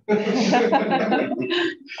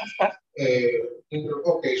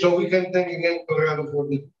 Okay, so we can thank again Corrado for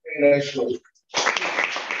the very nice note.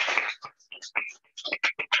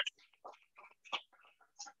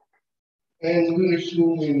 And we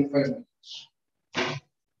resume in 5 minutes.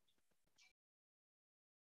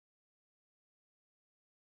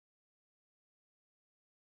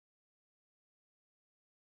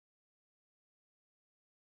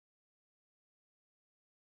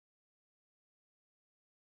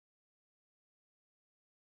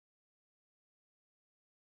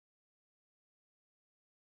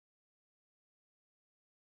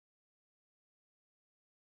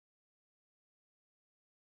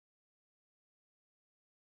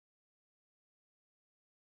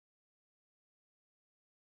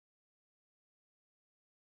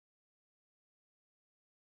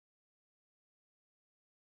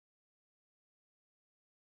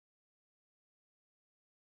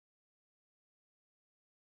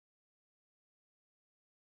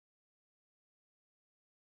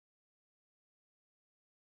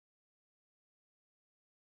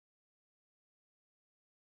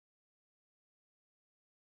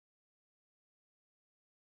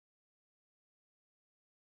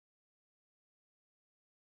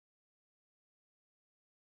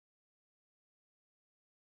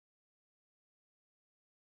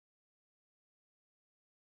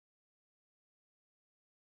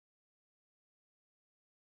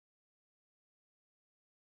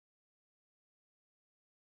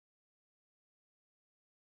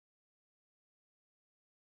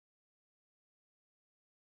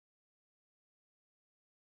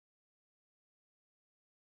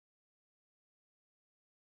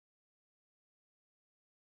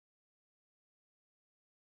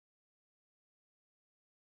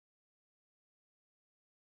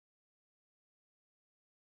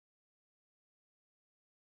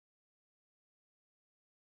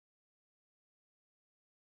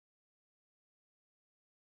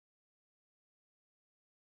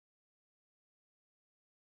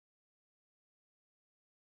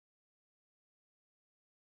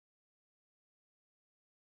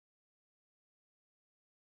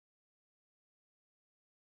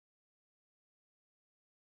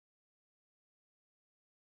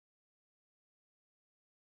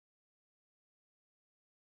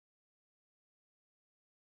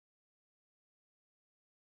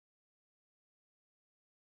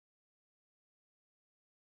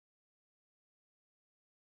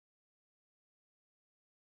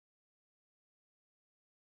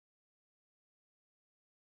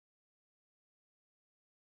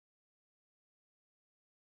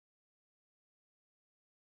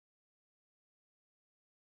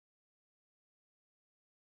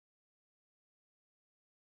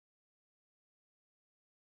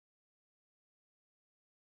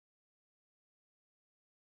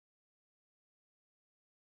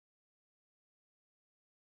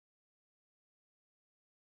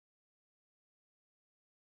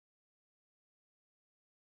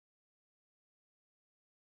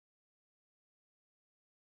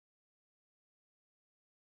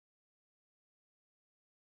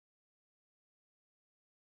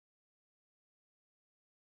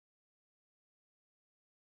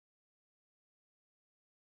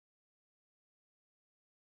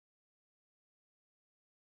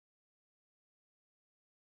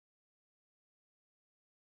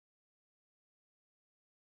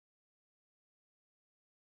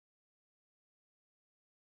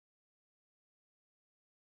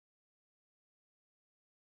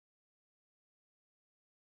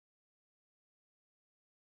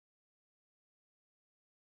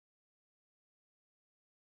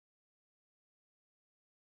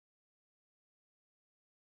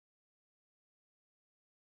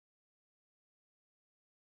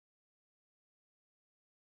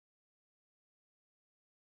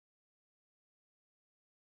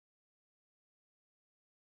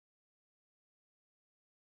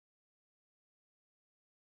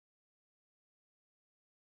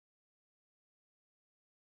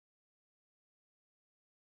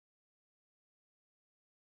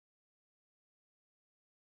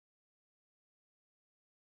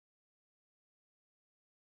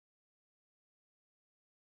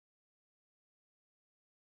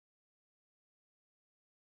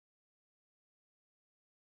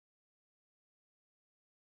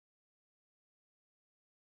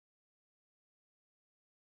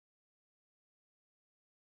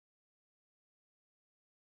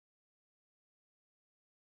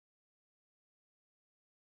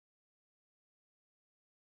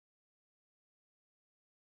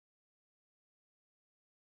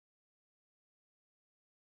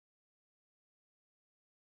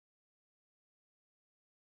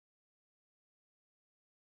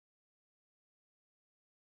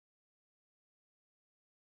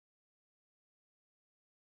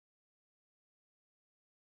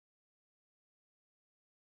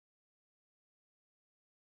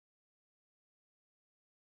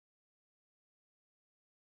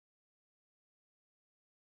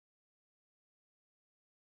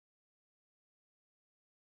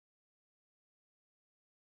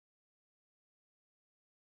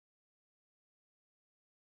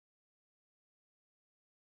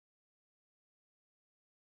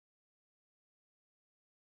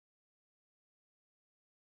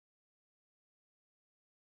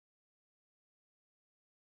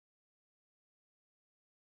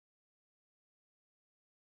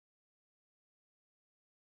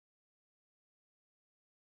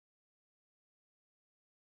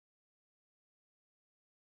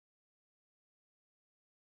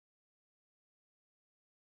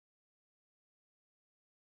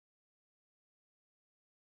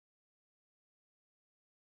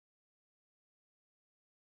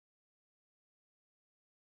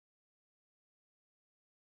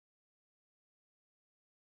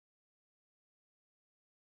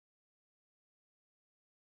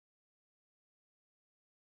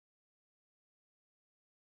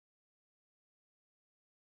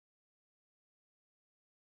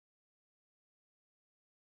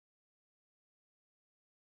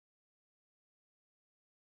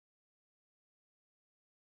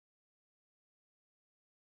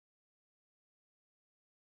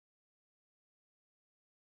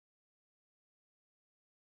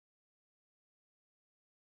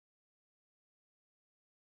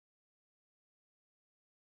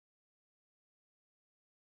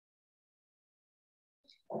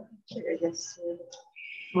 Yes.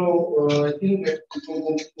 So I think that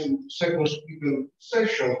the second speaker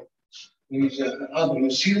session is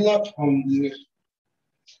Mascia-Sylla from the.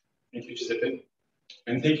 Thank you, Giuseppe.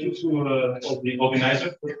 And thank you to all the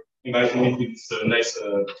organizers for inviting me to this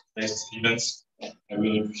nice events. I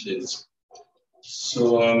really appreciate it.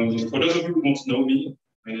 So for those of you who don't know me,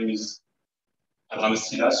 my name is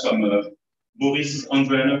Mascia-Sylla. So I'm Boris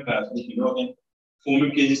Andreana, former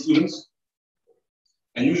PhD student.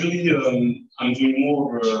 And usually I'm doing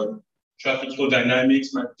more traffic flow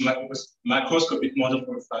dynamics, macroscopic model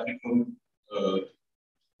for traffic flow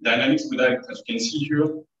dynamics. But as you can see here,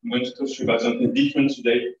 I'm going to talk to you about something different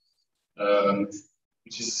today,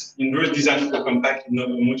 which is inverse design for compact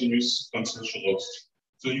non-homogeneous concentric laws.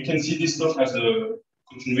 So you can see this stuff as a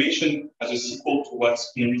continuation, as a sequel to what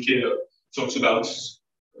Enrique talks about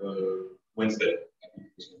Wednesday.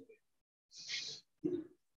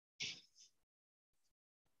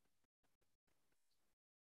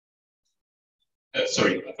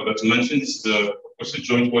 Sorry, I forgot to mention this is of course a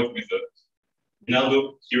joint work with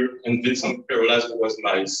Ronaldo here and Vincent Perolaz, who was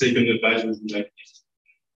my second advisor in my PhD.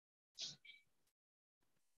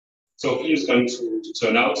 So here's going to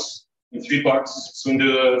turn out in three parts. So in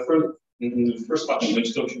the first part, I'm going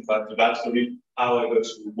to talk to you about the backstory, how I got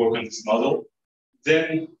to work on this model.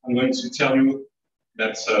 Then I'm going to tell you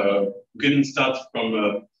that we can start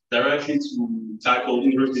from directly to tackle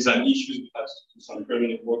inverse design issues. We had to do some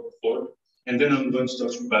permanent work before. And then I'm going to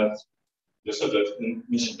talk to you about the sort of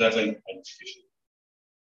initial data and quantification.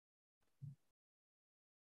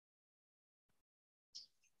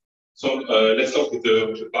 So let's start with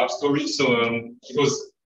the backstory. So it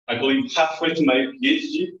was, I believe, halfway to my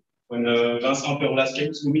PhD when Vincent Perolaz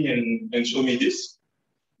came to me and showed me this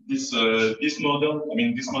model. I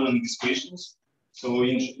mean, this model and these questions. So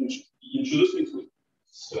he introduced me to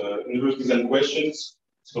inverse design questions.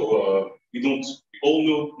 So we all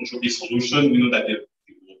know entropy solution. We know that they're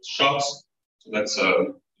shocks. So that's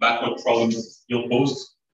a backward problem he'll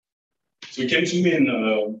posed. So he came to me and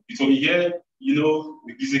he told me, yeah, you know,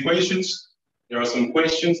 with these equations, there are some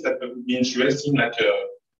questions that would be interesting, like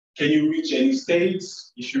can you reach any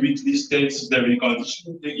states? If you reach these states, is there any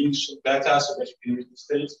condition in the initial data so that you can reach the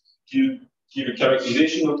states? Can you give a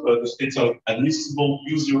characterization of the states of admissible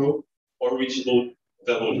U0 or reachable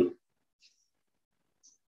W?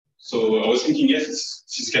 So I was thinking, yes,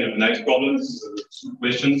 this is kind of a nice problem. This is two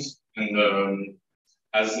questions. And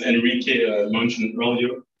as Enrique mentioned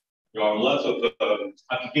earlier, there are a lot of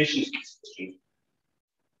applications to this question.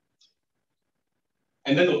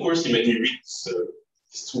 And then, of course, he made me read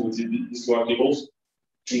these two articles,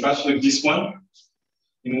 in particular this one,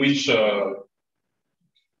 in which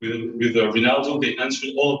with Ronaldo, they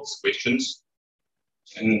answered all of these questions.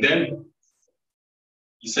 And then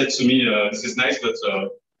he said to me, this is nice, but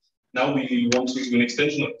now we want to do an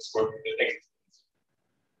extension of this work with the X.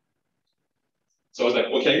 So I was like,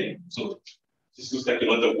 okay, so this looks like a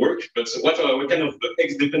lot of work, but what kind of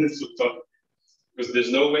X dependency we talk? Because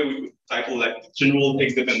there's no way we could tackle like the general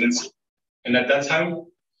X dependency. And at that time,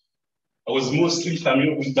 I was mostly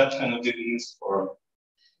familiar with that kind of dependency for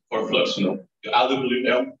flux, you know, the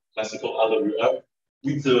RWL, classical RWL,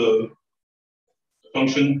 with the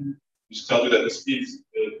function which tells you that the speed is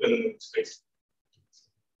dependent on space.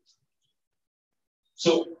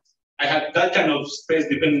 So I had that kind of space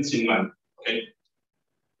dependency in mind, okay?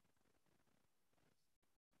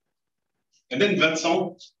 And then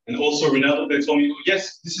Vincent and also Ronaldo, they told me,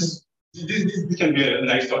 yes, this can be a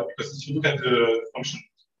nice thought, because if you look at the function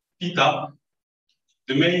theta,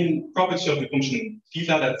 the main property of the function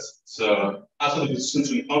theta that's after the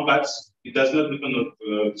distance in compacts, it does not depend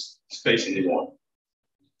on space anymore.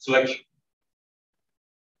 So like,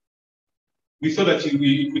 we thought that it would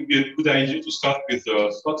be a good idea to start with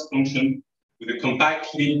a Fox function with a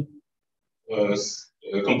compactly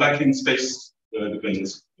in space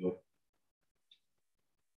dependency.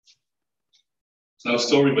 It's not a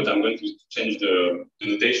story, but I'm going to change the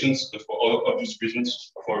notations, but for all obvious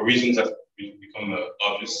reasons, for reasons that will become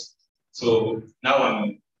obvious. So now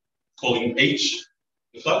I'm calling H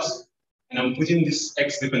the flux, and I'm putting this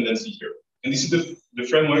X dependency here. And this is the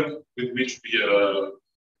framework with which we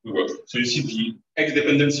work. So you see the X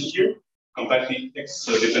dependency here, compactly X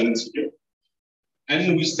dependency here.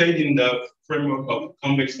 And we stayed in the framework of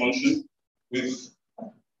convex function with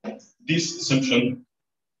this assumption,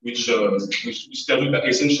 which tells you that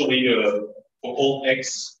essentially for all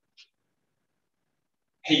X,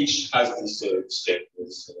 H has this state,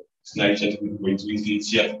 this 90 going to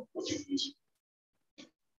infinity at what you use.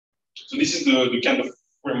 So this is the kind of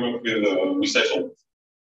framework we settled.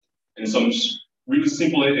 And some really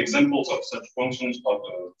simple examples of such functions of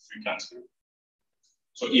three kinds here.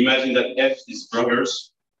 So imagine that f is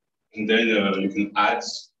brothers, and then you can add,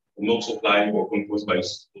 or multiply, or compose by a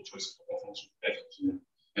simple choice of function f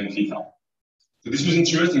and theta. So this was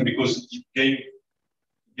interesting because it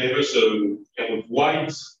gave us a kind of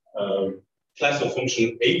wide class of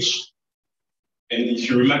function h, and if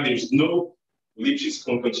you remember, there is no Lipschitz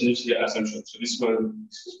continuity assumption. So this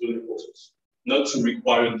was really important, not to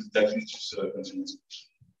require that Lipschitz continuity.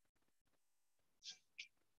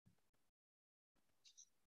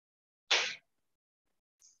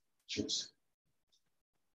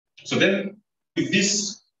 So then, with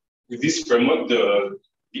this framework, the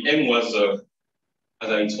aim was, as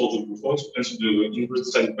I told you before, to answer the inverse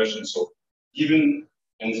design question. So, given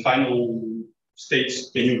and final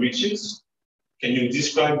states, can you reach it? Can you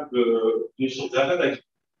describe the initial data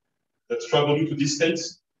that travel you to these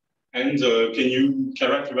states? And can you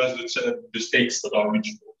characterize the states that are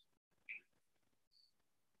reachable?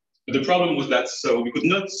 But the problem was that we could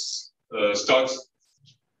not start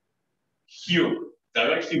here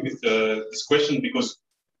directly with this question because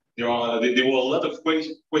there were a lot of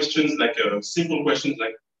questions, like simple questions,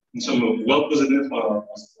 like in some well-posited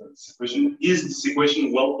equation. Is this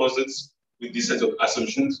equation well-posited with this set of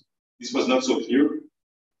assumptions? This was not so clear.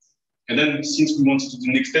 And then, since we wanted to do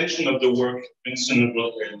an extension of the work mentioned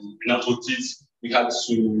and Renato did, we had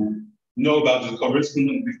to know about the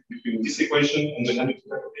correspondence between this equation and the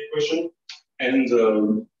analytical equation, and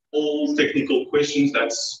all technical questions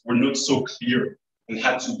that were not so clear and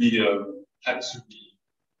had to be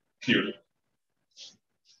clear.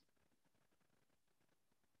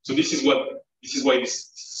 So this is why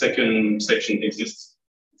this second section exists.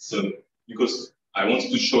 So because I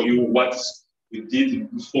wanted to show you what we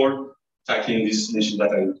did before tackling this initial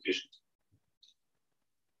data identification.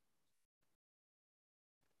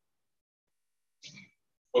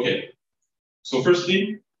 Okay. So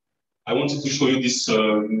firstly, I wanted to show you this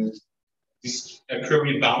this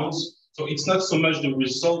query bounds. So it's not so much the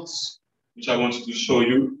results which I wanted to show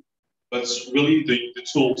you, but really the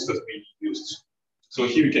tools that we used. So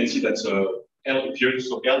here you can see that L appears.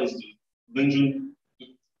 So L is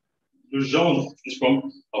the genre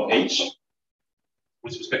transform of H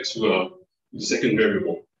with respect to the second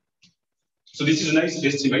variable. So this is a nice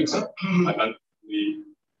estimate. I find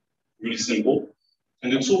really simple.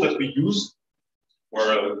 And the tool that we use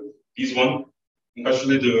were these one,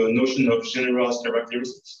 especially the notion of generalized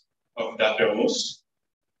characteristics of that variables.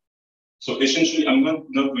 So essentially, I'm not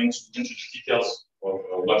going to go into the details of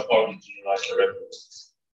what are the generalized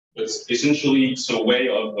characteristics, but essentially it's a way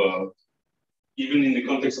of, even in the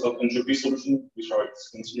context of entropy solution, which are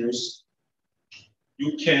discontinuous,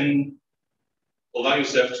 you can allow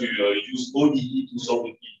yourself to use ODE to solve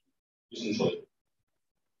the P, essentially.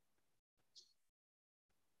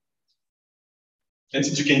 And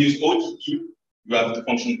since you can use ODE, you have the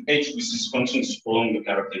function H, which is functions following the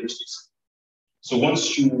characteristics. So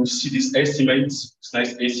once you see this estimate, this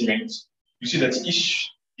nice estimate, you see that each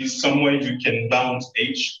is some way you can bound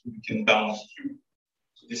H, you can bound Q.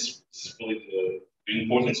 So this is really the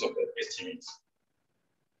importance of that estimate.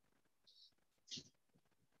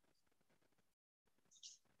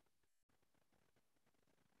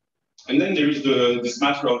 And then there is this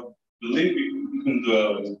matter of the link between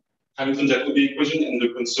the Hamilton-Jacobi equation and the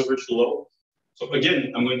conservatory law. So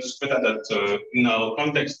again, I'm going to stress that in our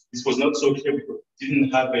context, this was not so clear because we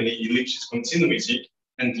didn't have any Lipschitz continuity,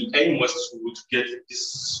 and the aim was to get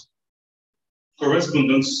this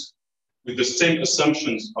correspondence with the same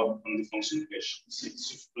assumptions on the function H.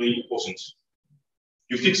 It's really important.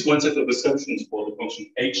 You fix one set of assumptions for the function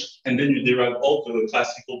H, and then you derive all the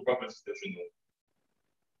classical properties that you know.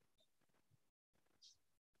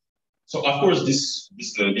 So of course, these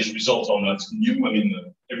results are not new. I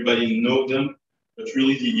mean, everybody knows them, but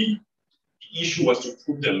really the issue was to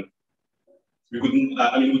prove them. We couldn't.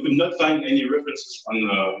 I mean, we could not find any references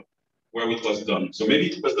on where it was done. So maybe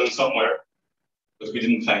it was done somewhere, but we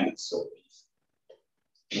didn't find it. So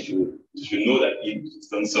if you know that it's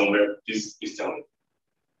done somewhere, please tell me.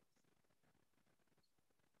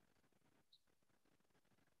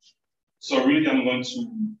 So really, I'm going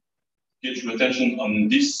to get your attention on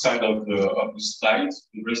this side of the slide,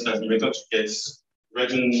 in Green's estimator, to get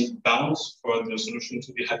region bounds for the solution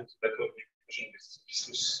to the Hamilton-Jacobi equation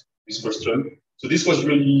with this first term. So this was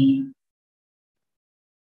really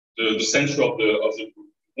the center of the group.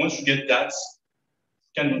 Once you get that,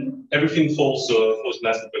 everything falls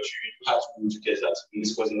nicely, but you have to get that. And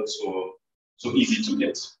this was not so easy to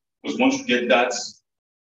get. Because once you get that,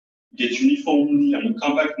 you get uniformly,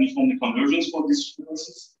 compact uniformly conversions for these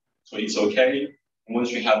frequencies. So it's okay. And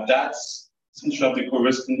once you have that, since you have the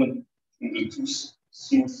correspondence in the two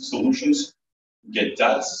smooth solutions, you get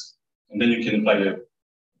that, and then you can apply a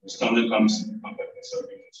standard compactness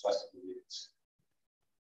argument faster than it.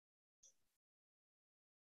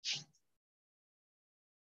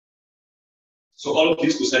 So all of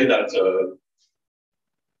this to say that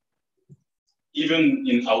even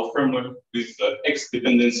in our framework with X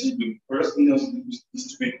dependency, the correspondence with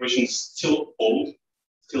these two equations still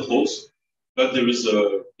holds, but there is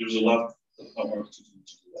a lot of homework to do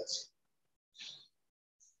that.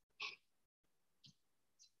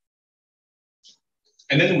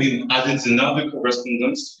 And then we added another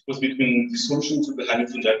correspondence. It was between the solution to the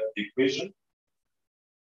Hamilton-Jacobi equation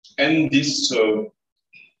and this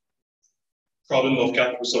problem of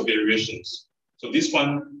calculus of variations. So this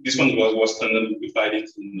one was standard divided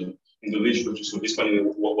in the literature. So this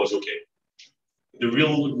one was okay. The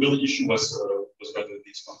real issue was rather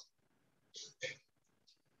this one.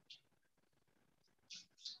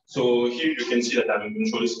 So here you can see that I'm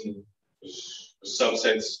introducing a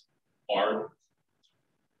subset R.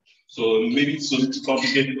 So maybe it's a little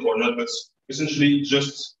complicated or not, but essentially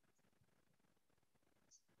just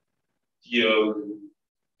the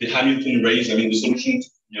Hamilton rays, I mean the solution to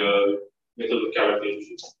the method of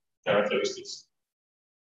characteristics.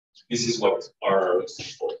 This is what R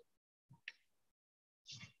stands for.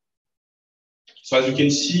 So as you can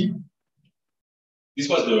see, this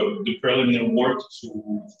was the preliminary work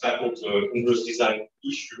to tackle the inverse design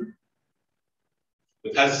issue.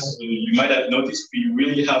 But as you might have noticed, we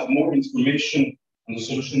really have more information on the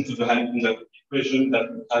solution to the Hamilton-Jacobi equation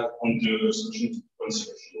than we have on the solution to the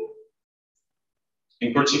conservation law.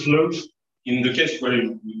 In particular, in the case where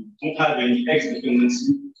you don't have any X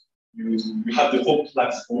dependency, you have the whole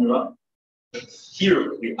Lax formula. But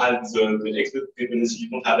here you add the X dependency, you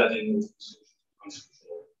don't have that in the solution to the conservation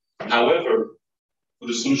law. However, for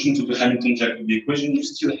the solution to the Hamilton-Jacobi equation, you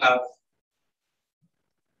still have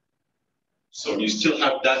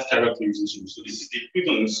that characterization. So this is the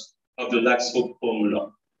equivalence of the Lax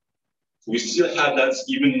formula. So we still have that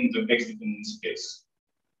even in the X dependency case.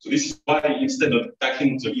 So this is why instead of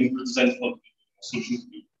tackling the inverse design for the solution to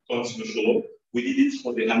the conservation law, we did it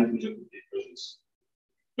for the Hamilton-Jacobi equations.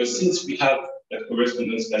 But since we have that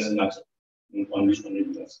correspondence, doesn't matter on which one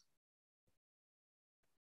it does.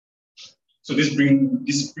 So this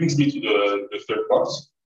brings me to the third part.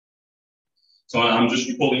 So I'm just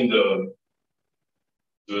recalling the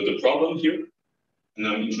problem here, and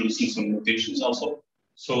I'm introducing some notations also.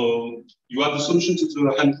 So you have the solution to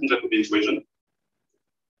the Hamilton-Jacobi equation.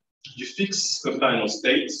 You fix the final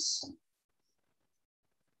states,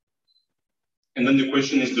 and then the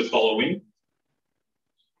question is the following: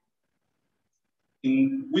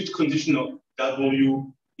 in which condition of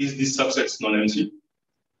W is this subset non-empty?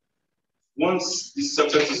 Once this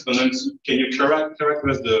subset is non-empty, can you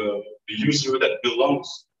characterize the user that belong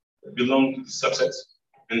to the subset?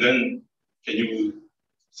 And then can you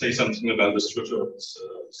say something about the structure of this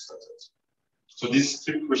subset? So these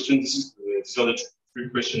three questions, these are the three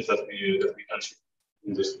questions that we answer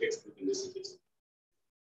in this case.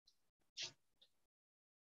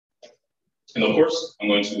 And of course, I'm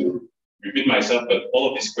going to repeat myself, but all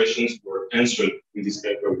of these questions were answered in this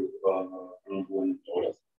paper with one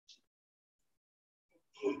order.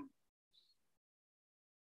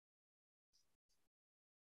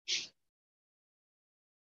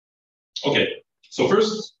 Okay, so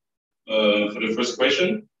first, for the first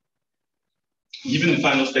question, given the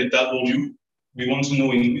final state W, we want to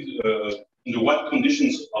know in what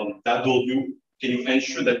conditions of W can you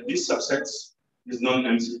ensure that this subset is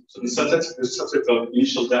non-empty. So the subset is the subset of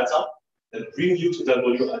initial data that bring you to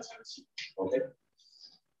W at empty. Okay.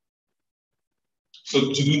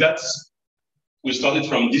 So to do that, we started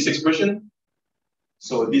from this expression.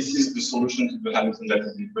 So this is the solution to the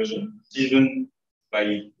Hamilton-Jacobi equation given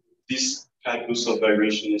by this calculus of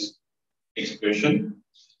variations expression.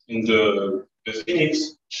 In the thing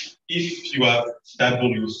is, if you have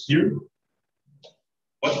W here,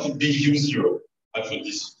 what would be U0? Actually,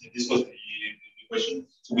 this was the question.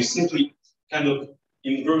 So we simply kind of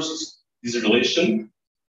inverse this relation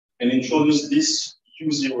and introduce this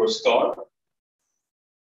U0 star.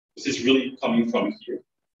 This is really coming from here.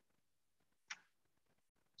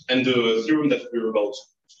 And the theorem that we're about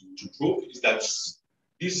to prove is that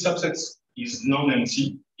this subset is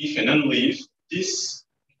non-empty if and only if this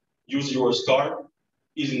U0 star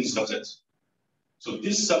is in the subset. So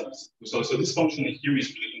this function here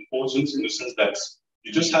is really important in the sense that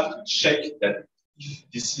you just have to check that if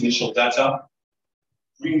this initial data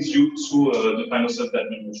brings you to the final set that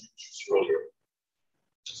we introduced earlier.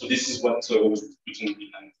 So this is what was written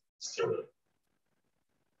behind this theorem.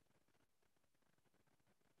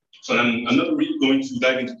 So I'm not really going to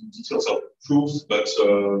dive into the details of proof, but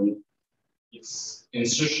it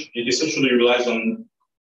essentially relies on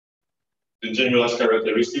the generalized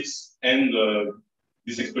characteristics and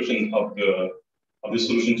this expression of the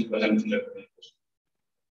solution to the Hamilton equation.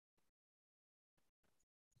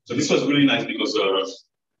 So this was really nice because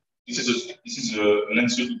this is an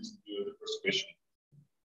answer to the first question.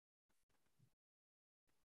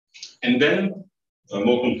 And then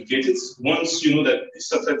more complicated. Once you know that this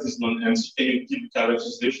subset is non-empty, can you give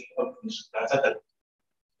characterization of the data that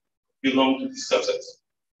belong to this subset?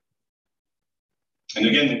 And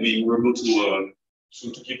again, we were able to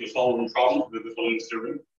keep the following problem with the following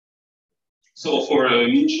theorem. So for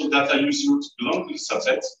initial data U0 to belong to the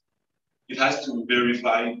subset, it has to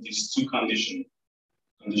verify these two conditions.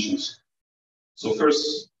 So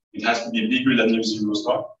first, it has to be bigger than U0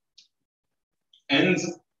 star. And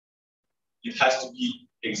it has to be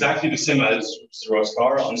exactly the same as 0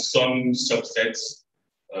 star on some subsets,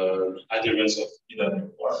 adherence of PW.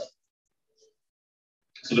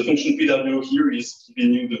 So the function PW here is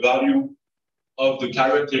giving you the value of the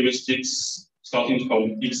characteristics starting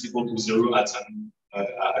from x equal to 0 at time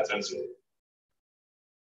 0.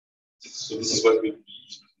 So this is what we do.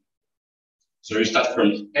 So you start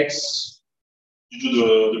from x, you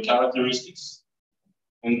do the characteristics,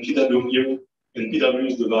 and PW here, and PW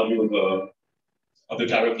is the value of the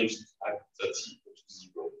characteristics at t equal to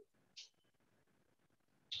 0.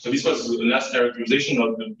 So this was the last characterization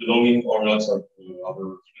of the belonging or not of our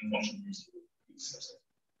given function U0.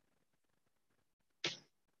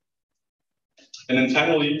 And then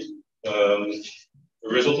finally, the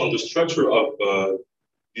result on the structure of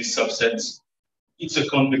this subset, it's a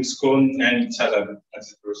convex cone and it has an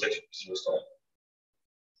intersection with 0 star.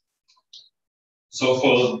 So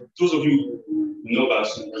for those of you who know about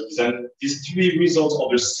similar design, these three results are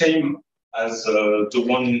the same as the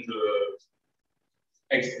one in the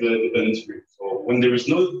X dependence group. So when there is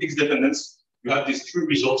no X dependence, you have these three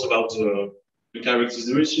results about the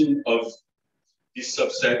characterization of these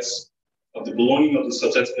subsets, of the belonging of the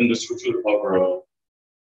subset and the structure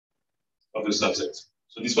of the subset.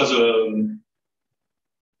 So this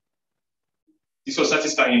was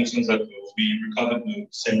satisfying in terms that we recovered the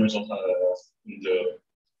same result in the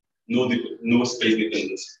no space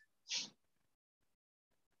dependence.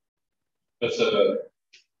 But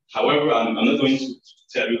however, I'm not going to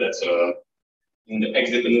tell you that in the X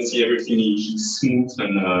dependency everything is smooth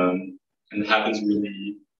and happens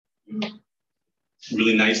really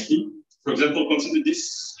nicely. For example, consider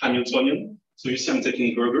this Hamiltonian. So you see I'm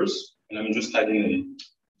taking burgers and I'm just adding a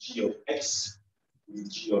g of x with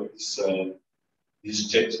g of this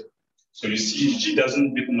jet. So you see g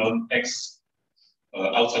doesn't depend on x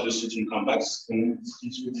outside the certain complex, and it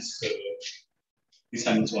gives you this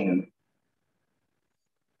Hamiltonian.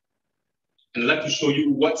 And I'd like to show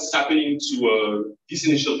you what's happening to this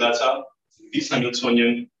initial data, this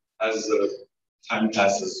Hamiltonian, as time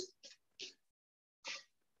passes.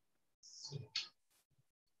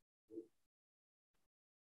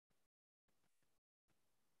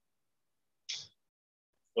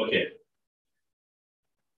 Okay.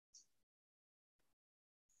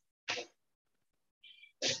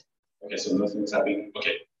 Okay, so nothing's happening.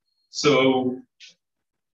 Okay. So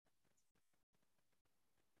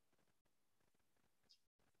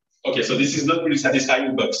okay, so this is not really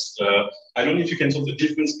satisfying, but I don't know if you can tell the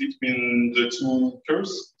difference between the two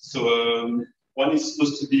curves. So one is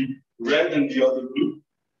supposed to be red and the other blue.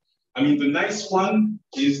 I mean, the nice one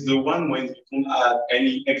is the one when you don't add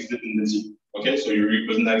any X dependency. Okay, so you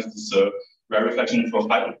recognize this rarefaction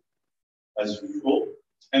profile as usual.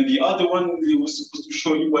 And the other one, it was supposed to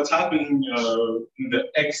show you what's happening in the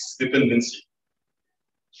X dependency.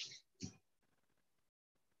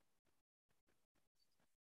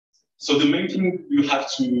 So the main thing you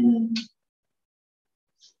have to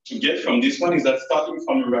get from this one is that starting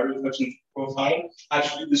from a rarefaction profile,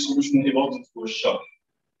 actually the solution evolved into a shock.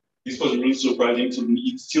 This was really surprising to me.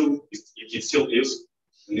 It still is.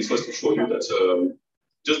 And this was to show you that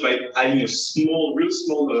just by adding a real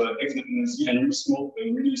small X dependency and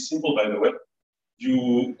really simple, by the way,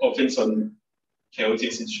 you obtain some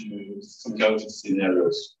chaotic scenarios.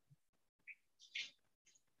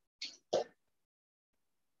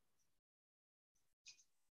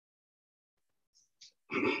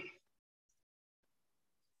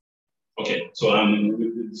 Okay, so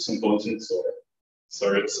it's important. So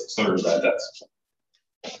sorry about that.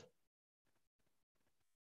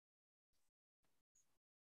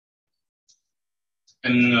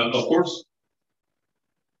 And of course,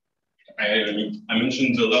 I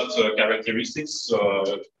mentioned a lot of characteristics.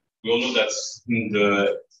 We all know that in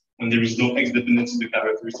the when there is no x-dependence in the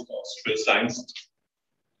characteristic of straight lines.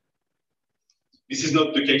 This is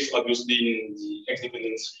not the case, obviously, in the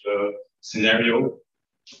x-dependence scenario.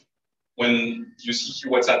 When you see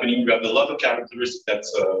here what's happening, you have a lot of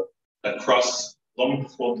characteristics that cross long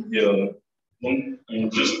before the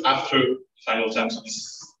just after the final time. So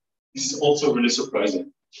this is also really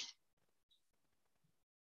surprising.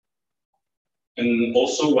 And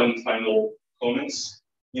also one final comments.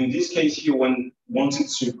 In this case here, one wanted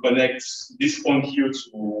to connect this point here to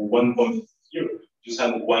one point here. Just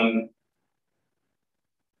have one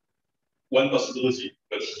possibility,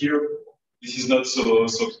 but here this is not so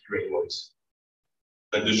clear anymore.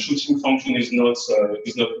 That the shooting function is not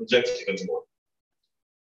projective anymore.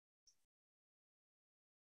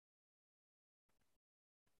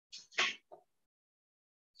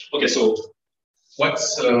 Okay, so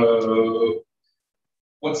what's to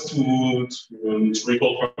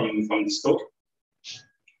recall from this talk?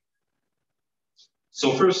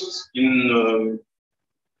 So first, in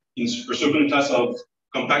a certain class of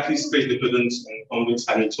compactly space-dependent and convex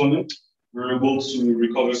Hamiltonian, we're able to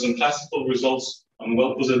recover some classical results on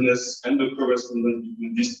well-posedness and the correspondence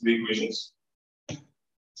between these two equations.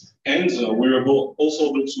 And we're also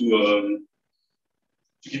able to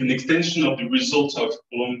give an extension of the results of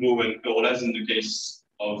Colombo and Corollas in the case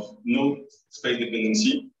of no space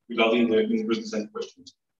dependency regarding the inverse descent question.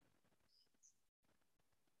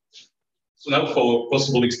 So now for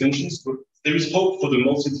possible extensions, there is hope for the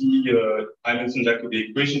multi-D Hamilton-Jacobi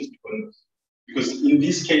equations because in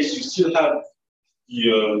this case you still have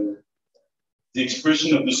the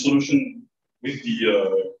expression of the solution with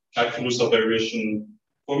the calculus of variation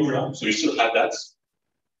formula. So you still have that,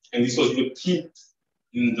 and this was the key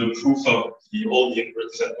in the proof of all the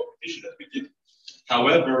inverse descent computation that we did.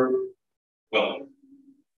 However, well,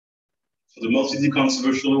 for the multi-D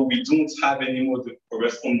controversial, we don't have anymore the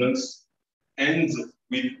correspondence, and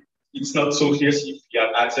it's not so clear if we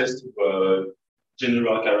have access to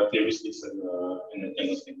general characteristics and that kind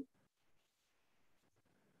of thing.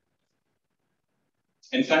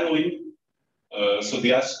 And finally, so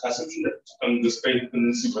the assumption that on the space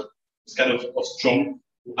dependency was kind of strong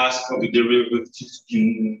to ask for the derivative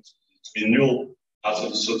to be null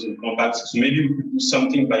outside a certain compact. So maybe we could do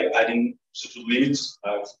something by adding certain limits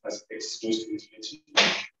as x goes to infinity.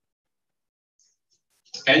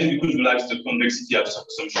 And we could realize the convexity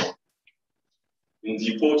assumption. And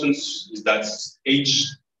the importance is that h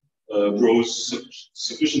grows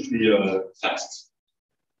sufficiently fast.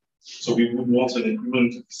 So we would want an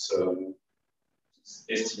equivalent to this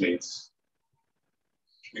estimate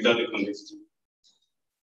without the convexity.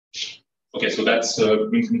 Okay, so that's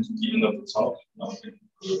brings me to the end of the talk.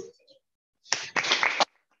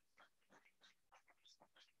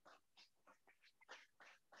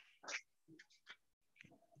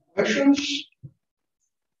 Questions?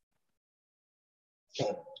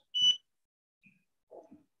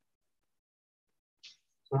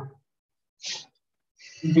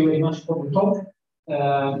 Thank you very much for the talk.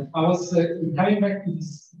 I was coming back to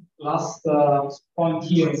this last point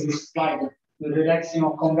here in this slide, the relaxing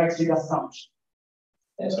of convexity assumption.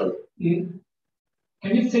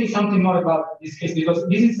 Can you say something more about this case? Because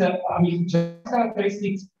this is, I mean, just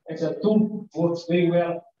characteristics as a tool works very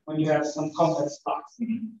well when you have some convex flux.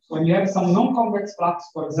 When you have some non-convex flux,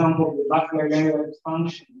 for example, the Butler-Leonard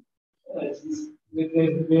function,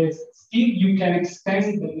 still you can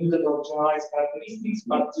extend the method of generalized characteristics,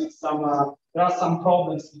 but with some, there are some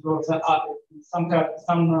problems because some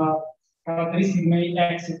characteristic may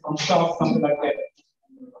exit from shock, something like that.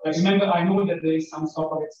 But remember, I know that there is some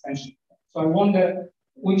sort of extension. So I wonder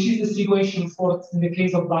which is the situation for in the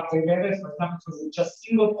case of Butler-Leonard, for example, because it's just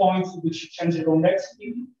single points in which you change the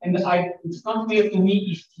convexity, and it's not clear to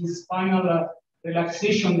me if this final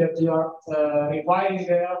relaxation that you are requiring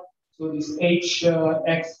there. So this h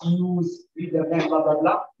x u's greater than blah blah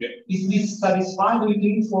blah. Yeah. Is this satisfied? Do you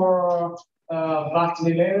think for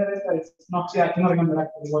Butler-Leonard? It's not clear. I cannot remember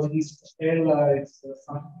actually what it is. It's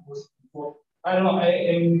something before. I don't know.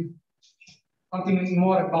 Something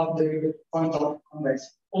more about the point of convex.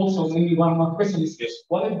 Also, maybe one more question is: yes.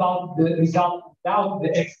 What about the result without the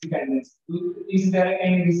x dependence? Is there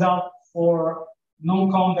any result for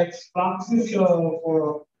non-convex fluxes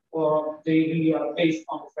or they really are based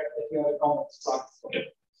on the fact that you have a convex flux? Okay.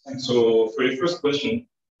 So for your first question,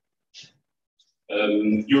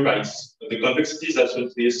 you're right. The convexity is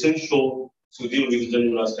absolutely essential to deal with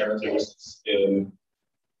generalized characteristics.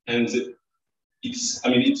 And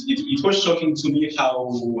it was shocking to me how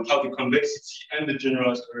the convexity and the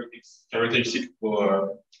generalized characteristic were a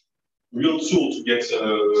real tool to get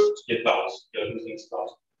bounds, get things bound.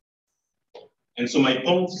 And so my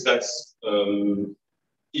point is that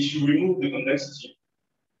if you remove the complexity,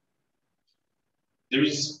 there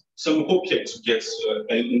is some hope yet to get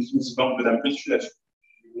an infinity bound, but I'm pretty sure that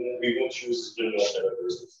we won't use general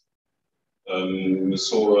characteristics.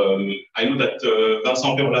 I know that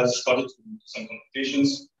Vincent Perrola started to do some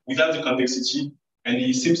computations without the complexity, and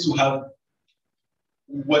he seems to have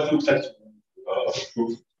what looks like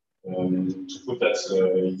proof to prove that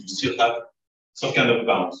you still have some kind of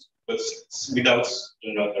bounds, but without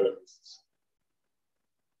general characteristics.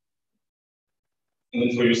 And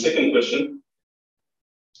then for your second question,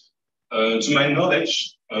 to my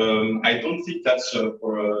knowledge, I don't think that's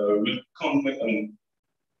for a real convex,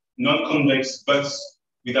 non-convex, but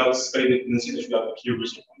without space dependency that you have a clear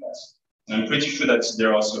restriction on that. And I'm pretty sure that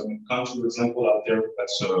there are some counter examples out there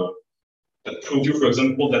that prove you, for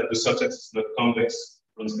example, that the subset is not convex,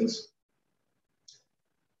 for instance.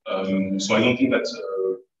 So I don't think that,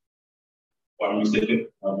 I'm mistaken,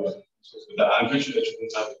 but I'm pretty sure that you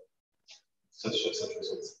don't have such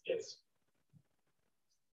results yet.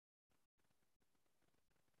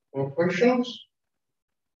 More questions?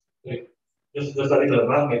 Just a little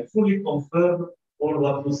remark. I fully confirm all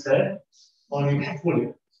what you said. Only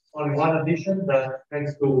one addition that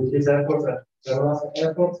thanks to his efforts and Perrola's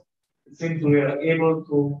efforts, it seems we are able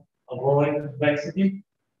to avoid complexity,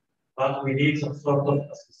 but we need some sort of,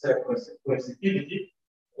 as we said, coercitivity,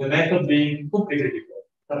 the method being completely different.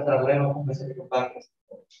 But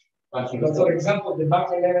for example, the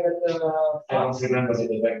boundary level I don't remember the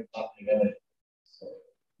exact boundary level.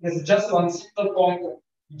 There's just one simple point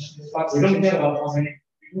which the facts we don't care about how many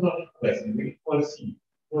people are present. We all see.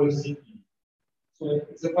 So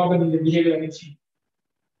it's a problem in the behavior of each.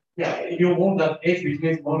 Yeah, you want that H which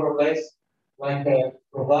means more or less like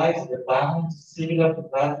provides the bound similar to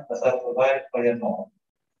that as are provided by a norm.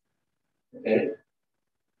 Okay.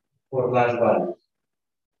 For large values.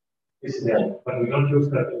 This is the but we don't use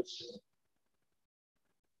that.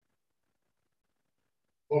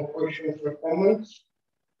 More questions or comments?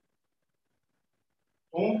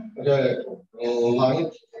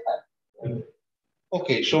 Online.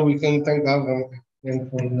 Okay, so we can thank Abraham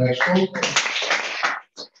for the next one.